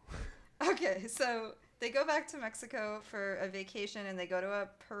 No. Okay, so they go back to Mexico for a vacation and they go to a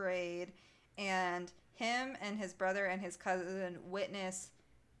parade, and him and his brother and his cousin witness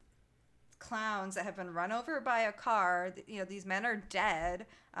clowns that have been run over by a car. These men are dead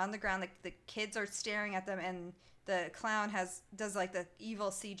on the ground. The kids are staring at them, and the clown does like the evil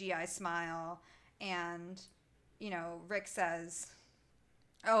CGI smile, and Rick says,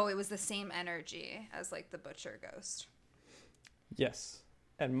 "Oh, it was the same energy as like the butcher ghost." Yes.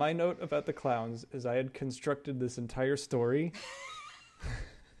 And my note about the clowns is I had constructed this entire story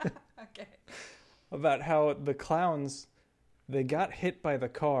Okay. about how the clowns, they got hit by the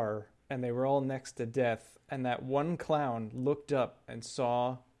car and they were all next to death. And that one clown looked up and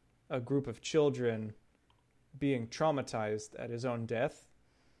saw a group of children being traumatized at his own death.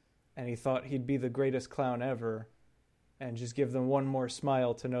 And he thought he'd be the greatest clown ever and just give them one more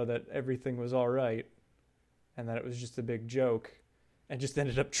smile to know that everything was all right and that it was just a big joke, and just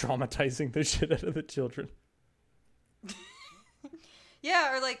ended up traumatizing the shit out of the children.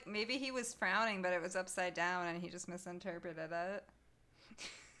 Yeah, or like maybe he was frowning, but it was upside down and he just misinterpreted it.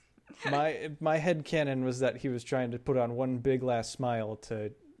 My headcanon was that he was trying to put on one big last smile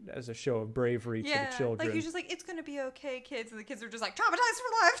as a show of bravery to the children. Like he's just like, "It's gonna be okay, kids," and the kids are just like, "Traumatized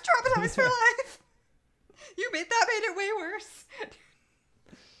for life, traumatized for life." That made it way worse.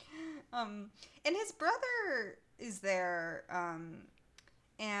 And his brother is there,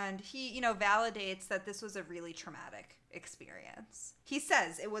 and he, validates that this was a really traumatic experience. He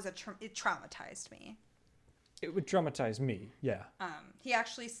says it traumatized me. It would traumatize me, yeah.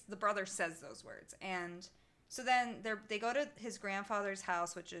 The brother says those words, and so then they go to his grandfather's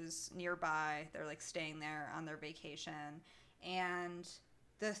house, which is nearby. They're like staying there on their vacation, and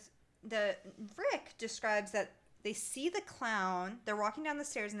the Rick describes that they see the clown. They're walking down the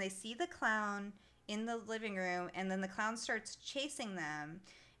stairs and they see the clown in the living room, and then the clown starts chasing them,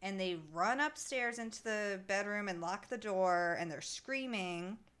 and they run upstairs into the bedroom and lock the door, and they're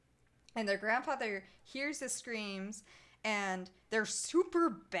screaming, and their grandfather hears the screams, and their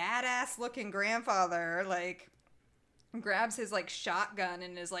super badass looking grandfather like grabs his like shotgun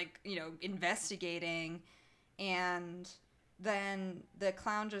and is like investigating, and then the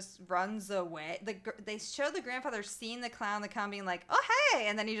clown just runs away. They show the grandfather seeing the clown being like, "Oh, hey!"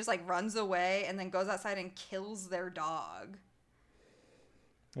 And then he just like runs away and then goes outside and kills their dog.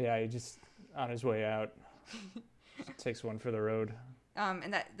 Yeah, he just, on his way out, takes one for the road.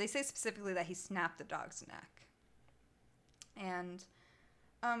 And that they say specifically that he snapped the dog's neck. And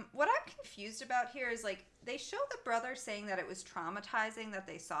what I'm confused about here is like they show the brother saying that it was traumatizing that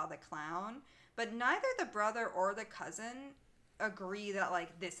they saw the clown, but neither the brother or the cousin agree that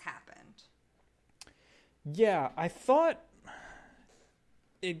like this happened. Yeah, I thought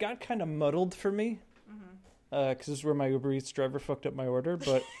it got kind of muddled for me because this is where my Uber Eats driver fucked up my order,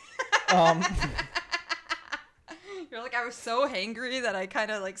 but You're like, I was so hangry that I kind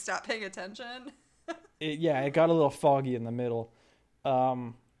of like stopped paying attention. it got a little foggy in the middle,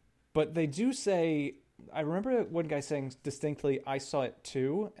 but they do say, I remember one guy saying distinctly, "I saw it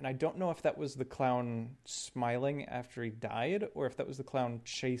too," and I don't know if that was the clown smiling after he died or if that was the clown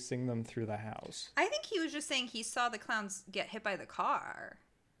chasing them through the house. I think he was just saying he saw the clowns get hit by the car.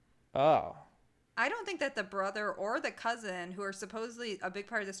 Oh. I don't think that the brother or the cousin, who are supposedly a big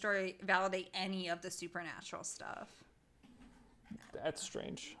part of the story, validate any of the supernatural stuff. That's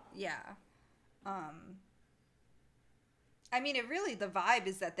strange. Yeah. I mean, the vibe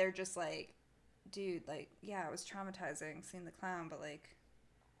is that they're just like, dude, like, yeah, it was traumatizing seeing the clown, but like,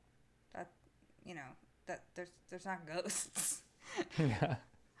 that, that there's not ghosts. Yeah.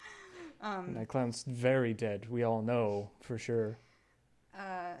 And that clown's very dead. We all know for sure.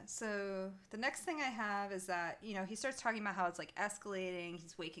 So the next thing I have is that, he starts talking about how it's like escalating.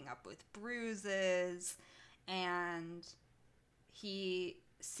 He's waking up with bruises, and he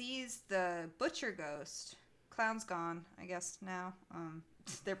sees the butcher ghost. Clown's gone, I guess now.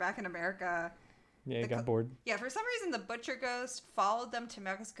 They're back in America. Yeah, he got bored. Yeah, for some reason the butcher ghost followed them to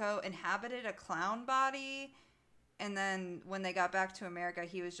Mexico, inhabited a clown body, and then when they got back to America,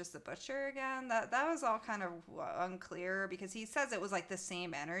 he was just the butcher again. That was all kind of unclear, because he says it was like the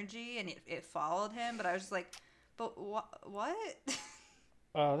same energy and it followed him, but I was just like, but what?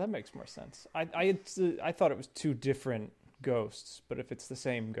 That makes more sense. I thought it was two different ghosts, but if it's the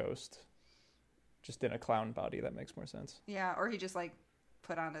same ghost, just in a clown body, that makes more sense. Yeah, or he just like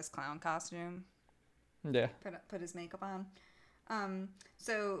put on his clown costume. Yeah. Put his makeup on.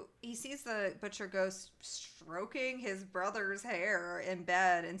 So he sees the butcher ghost stroking his brother's hair in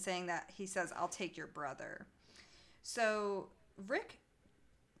bed and saying that he says, "I'll take your brother." So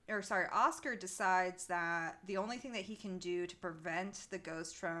Oscar decides that the only thing that he can do to prevent the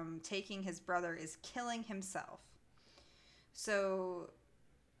ghost from taking his brother is killing himself. So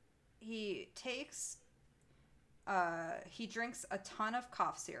he drinks a ton of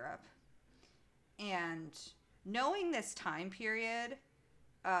cough syrup, and knowing this time period,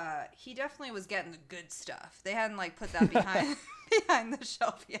 he definitely was getting the good stuff. They hadn't like put that behind the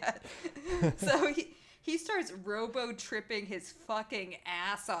shelf yet. So he starts robo-tripping his fucking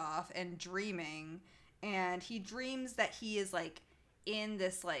ass off and dreaming, and he dreams that he is like in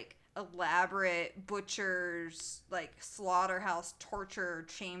this like elaborate butcher's like slaughterhouse torture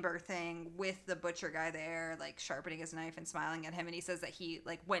chamber thing with the butcher guy there, like sharpening his knife and smiling at him, and he says that he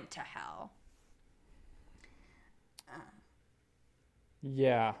like went to hell.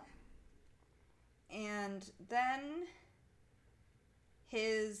 Yeah. And then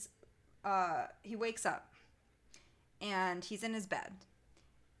he wakes up and he's in his bed,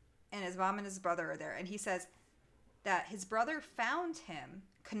 and his mom and his brother are there, and he says that his brother found him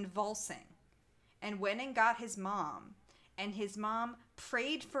convulsing and went and got his mom, and his mom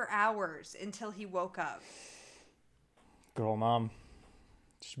prayed for hours until he woke up. Good old mom.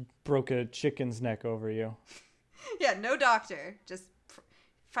 She broke a chicken's neck over you. Yeah, no doctor. Just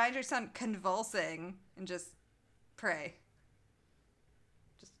find your son convulsing and just pray.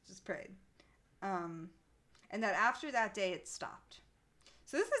 Just prayed. And that after that day, it stopped.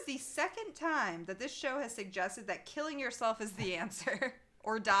 So this is the second time that this show has suggested that killing yourself is the answer,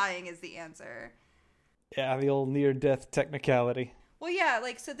 or dying is the answer. Yeah, the old near-death technicality. Well, yeah,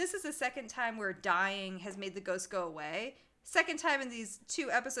 like, so this is the second time where dying has made the ghost go away. Second time in these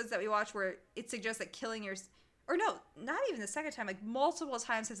 2 episodes that we watch where it suggests that killing yourself... Or no, not even the second time. Like, multiple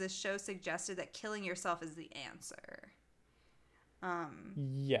times has this show suggested that killing yourself is the answer.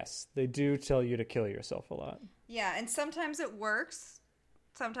 Yes, they do tell you to kill yourself a lot. Yeah, and sometimes it works.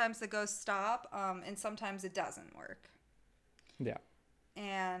 Sometimes the ghosts stop, and sometimes it doesn't work. Yeah.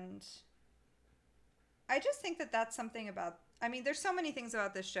 And I just think that that's something about... I mean, there's so many things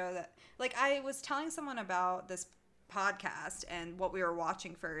about this show that... Like, I was telling someone about this podcast and what we were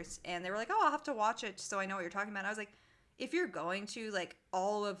watching first, and they were like, "Oh, I'll have to watch it so I know what you're talking about." And I was like, if you're going to, like,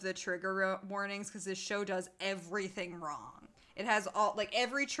 all of the trigger warnings, because this show does everything wrong. It has all, like,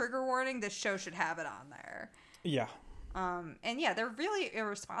 every trigger warning, this show should have it on there. Yeah. And yeah, they're really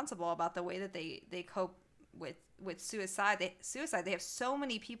irresponsible about the way that they cope with suicide. They have so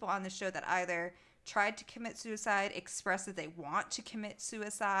many people on the show that either tried to commit suicide, express that they want to commit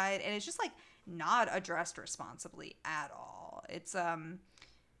suicide, and it's just like not addressed responsibly at all. It's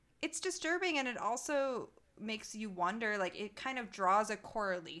disturbing, and it also makes you wonder, like, it kind of draws a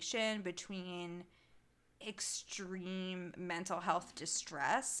correlation between extreme mental health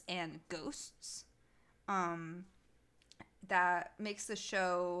distress and ghosts. That makes the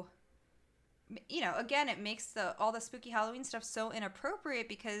show, again, it makes all the spooky Halloween stuff so inappropriate,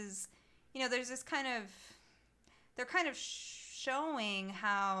 because, there's this they're kind of showing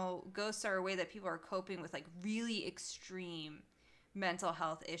how ghosts are a way that people are coping with, like, really extreme mental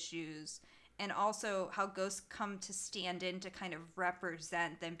health issues, and also how ghosts come to stand in to kind of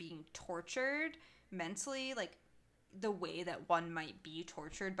represent them being tortured mentally, like the way that one might be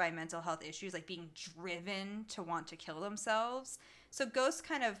tortured by mental health issues, like being driven to want to kill themselves. So ghosts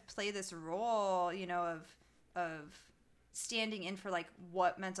kind of play this role, of standing in for, like,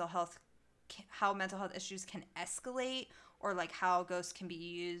 how mental health issues can escalate, or like how ghosts can be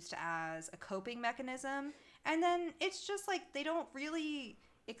used as a coping mechanism. And then it's just like they don't really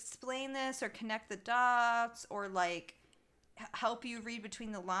explain this or connect the dots or like help you read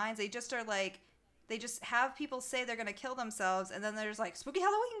between the lines. They just are like, they just have people say they're going to kill themselves, and then there's like spooky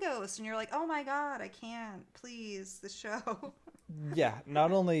Halloween ghosts, and you're like, oh my God, I can't, please, the show. Yeah,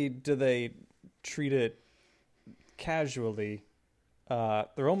 not only do they treat it casually,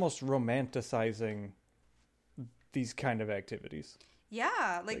 they're almost romanticizing these kind of activities.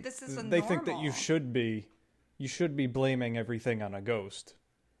 Yeah, like this is a They think that normal. you should be blaming everything on a ghost.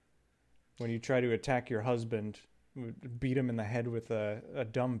 When you try to attack your husband, beat him in the head with a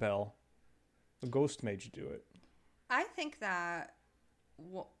dumbbell, a ghost made you do it. I think that,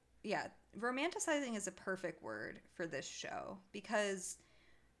 well, yeah, romanticizing is a perfect word for this show because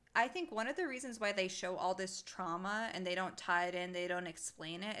I think one of the reasons why they show all this trauma and they don't tie it in, they don't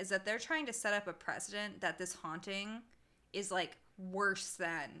explain it, is that they're trying to set up a precedent that this haunting is like worse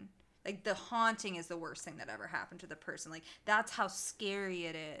than. Like the haunting is the worst thing that ever happened to the person. Like that's how scary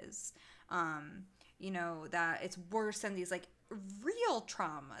it is. Um, that it's worse than these like real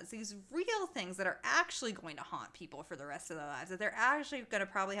traumas, these real things that are actually going to haunt people for the rest of their lives, that they're actually going to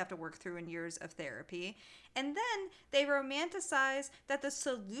probably have to work through in years of therapy. And then they romanticize that the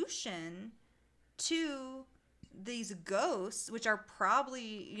solution to these ghosts, which are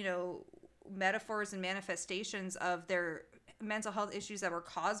probably, metaphors and manifestations of their mental health issues that were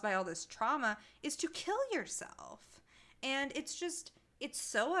caused by all this trauma, is to kill yourself. And it's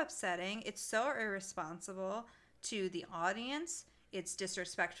so upsetting. It's so irresponsible to the audience. It's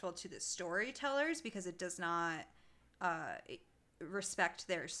disrespectful to the storytellers because it does not uh, respect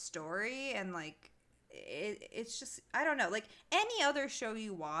their story. And like, it's just, I don't know. Like any other show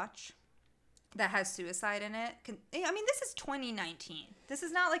you watch that has suicide in it this is 2019. This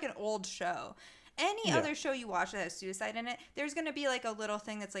is not like an old show. Any Yeah. other show you watch that has suicide in it, there's going to be like a little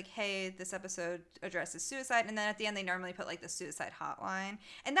thing that's like, hey, this episode addresses suicide, and then at the end they normally put like the suicide hotline,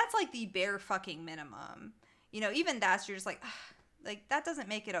 and that's like the bare fucking minimum. Even that's, you're just like, ugh, like that doesn't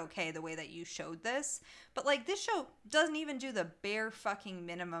make it okay the way that you showed this. But like this show doesn't even do the bare fucking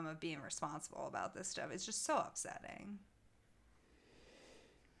minimum of being responsible about this stuff. It's just so upsetting.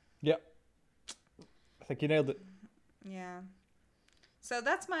 Yep. I think you nailed it. Yeah. So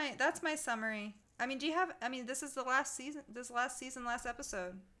that's my summary. Do you have? This is the last season. Last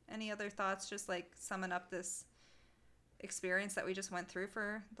episode. Any other thoughts? Just like summing up this experience that we just went through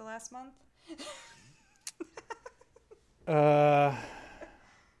for the last month. Uh,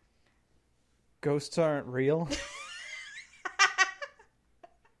 Ghosts aren't real.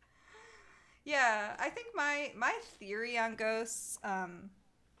 Yeah, I think my theory on ghosts.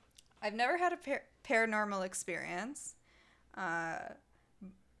 I've never had a paranormal experience,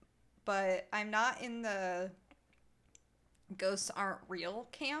 but I'm not in the ghosts aren't real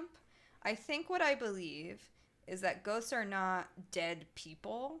camp. I think what I believe is that ghosts are not dead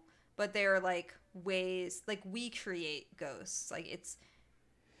people, but they're like ways, like we create ghosts. Like it's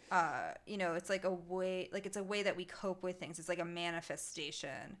like it's a way that we cope with things. It's like a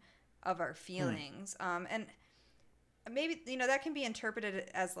manifestation of our Hmm. feelings. And maybe, that can be interpreted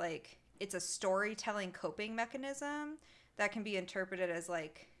as like it's a storytelling coping mechanism that can be interpreted as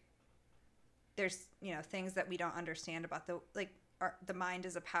like there's things that we don't understand about the mind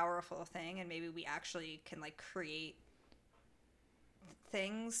is a powerful thing, and maybe we actually can like create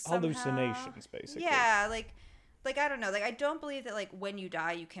things somehow. Hallucinations, basically. Yeah, like I don't know, like I don't believe that like when you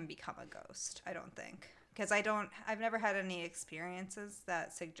die you can become a ghost. I don't think, because I've never had any experiences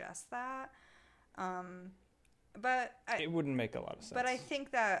that suggest that. um but I It wouldn't make a lot of but I sense.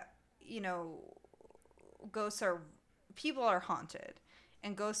 think that ghosts are people are haunted,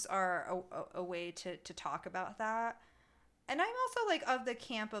 and ghosts are a way to talk about that. And I'm also like of the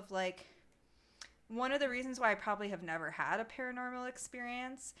camp of like, one of the reasons why I probably have never had a paranormal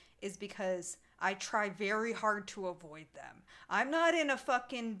experience is because I try very hard to avoid them. I'm not in a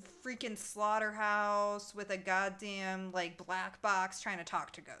fucking freaking slaughterhouse with a goddamn like black box trying to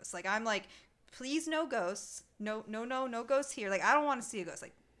talk to ghosts. Like I'm like, please no ghosts. No, no, no, no ghosts here. Like I don't want to see a ghost.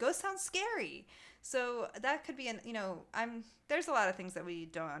 Like ghost sounds scary. So that could be I'm there's a lot of things that we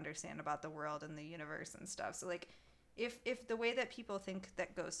don't understand about the world and the universe and stuff. So like if the way that people think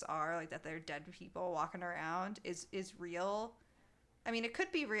that ghosts are, like that they're dead people walking around, is real, it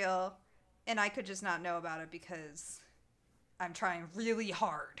could be real, and I could just not know about it because I'm trying really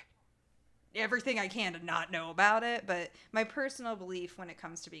hard, everything I can, to not know about it. But my personal belief when it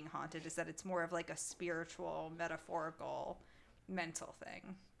comes to being haunted is that it's more of like a spiritual, metaphorical, mental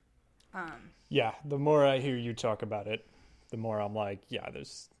thing. Yeah, the more I hear you talk about it, the more I'm like, yeah,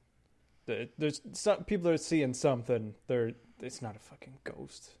 there's some people are seeing something. It's not a fucking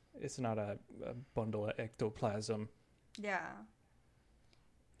ghost. It's not a bundle of ectoplasm. Yeah.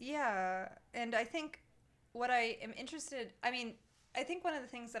 Yeah, and I think what I am interested, I think one of the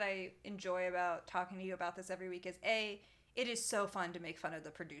things that I enjoy about talking to you about this every week is it is so fun to make fun of the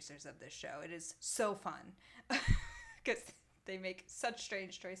producers of this show. It is so fun because they make such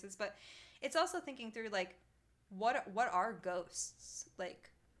strange choices. But it's also thinking through, like, what are ghosts? Like,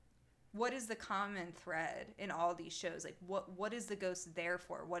 what is the common thread in all these shows? Like, what is the ghost there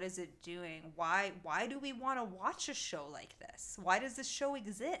for? What is it doing? Why do we want to watch a show like this? Why does this show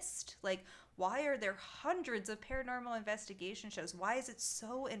exist? Like, why are there hundreds of paranormal investigation shows? Why is it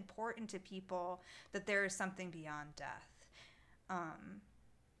so important to people that there is something beyond death?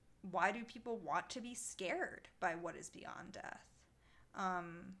 Why do people want to be scared by what is beyond death?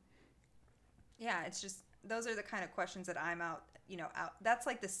 Yeah, it's just, those are the kind of questions that I'm out. That's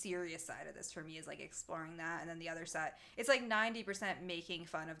like the serious side of this for me, is like exploring that. And then the other side, it's like 90% making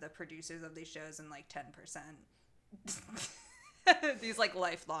fun of the producers of these shows and like 10% these like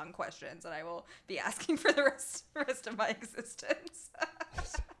lifelong questions that I will be asking for the rest of my existence. I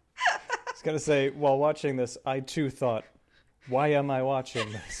was going to say, while watching this, I too thought, why am I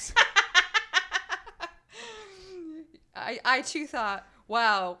watching this? I too thought,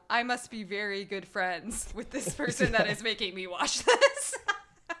 wow, I must be very good friends with this person that is making me watch this.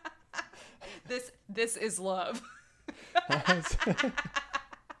 This is love.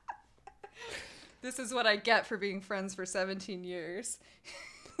 This is what I get for being friends for 17 years.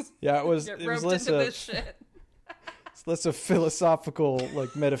 Yeah, it was less into of this shit. It's less a philosophical,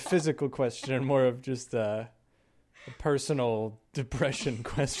 like metaphysical question and more of just a personal depression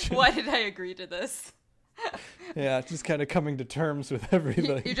question. Why did I agree to this? Yeah, just kind of coming to terms with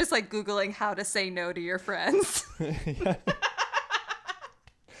everything. You're just like Googling how to say no to your friends. Yeah.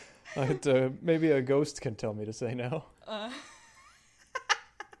 Maybe a ghost can tell me to say no.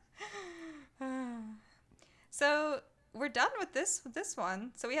 So we're done with this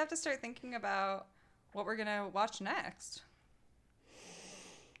one. So we have to start thinking about what we're gonna watch next.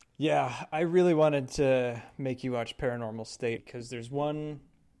 Yeah, I really wanted to make you watch Paranormal State because there's one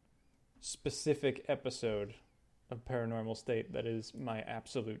specific episode of Paranormal State that is my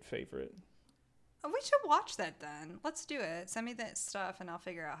absolute favorite. Oh, we should watch that then. Let's do it. Send me that stuff and I'll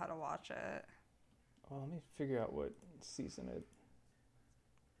figure out how to watch it. Well, let me figure out what season it.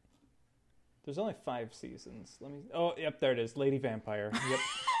 There's only 5 seasons. Oh, yep, there it is. Lady Vampire. Yep.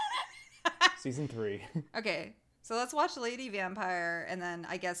 Season 3. Okay, so let's watch Lady Vampire and then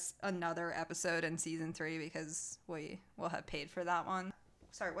I guess another episode in season 3 because we will have paid for that one.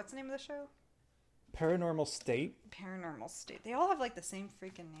 Sorry, what's the name of the show? Paranormal State. Paranormal State. They all have like the same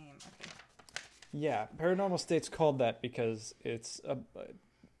freaking name. Okay. Yeah, Paranormal State's called that because it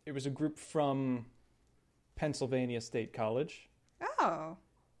was a group from Pennsylvania State College. Oh.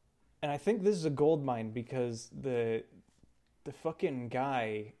 And I think this is a gold mine because the fucking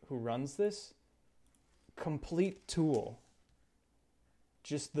guy who runs this, complete tool.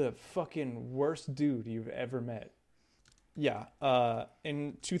 Just the fucking worst dude you've ever met. Yeah,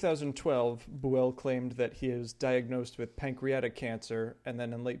 in 2012, Buell claimed that he is diagnosed with pancreatic cancer, and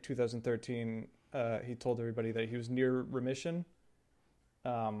then in late 2013, he told everybody that he was near remission.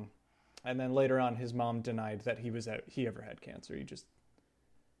 And then later on, his mom denied that he ever had cancer. He just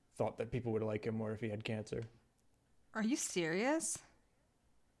thought that people would like him more if he had cancer. Are you serious?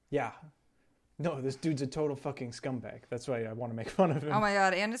 Yeah. No, this dude's a total fucking scumbag. That's why I want to make fun of him. Oh my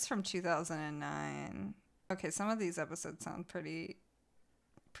god, and it's from 2009. Okay, some of these episodes sound pretty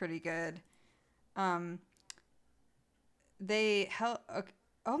good. They help. Okay,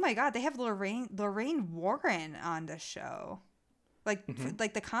 oh my god, they have Lorraine Warren on the show, like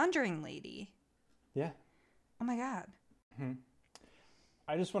like the Conjuring lady. Yeah. Oh my god. Mm-hmm.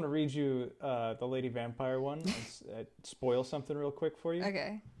 I just want to read you the Lady Vampire one and spoil something real quick for you.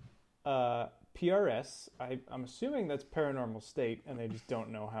 Okay. PRS, I'm assuming that's Paranormal State, and they just don't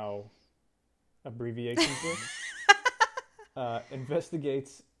know how abbreviations work.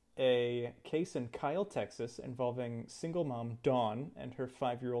 Investigates a case in Kyle, Texas, involving single mom Dawn and her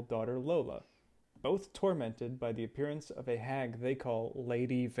 5-year-old daughter Lola, both tormented by the appearance of a hag they call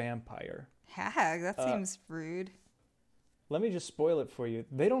Lady Vampire. Hag? That seems rude. Let me just spoil it for you.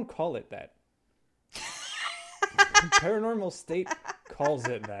 They don't call it that. Paranormal State calls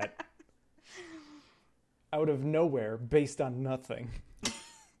it that. Out of nowhere, based on nothing.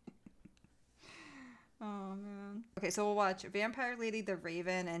 Oh, man. Okay, so we'll watch Vampire Lady, The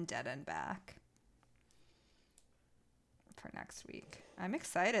Raven, and Dead and Back for next week. I'm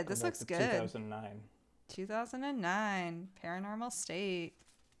excited. This looks good. 2009. 2009. Paranormal State.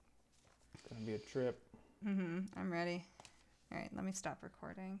 It's going to be a trip. I'm ready. All right, let me stop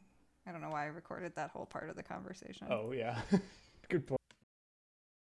recording. I don't know why I recorded that whole part of the conversation. Oh, yeah. Good point.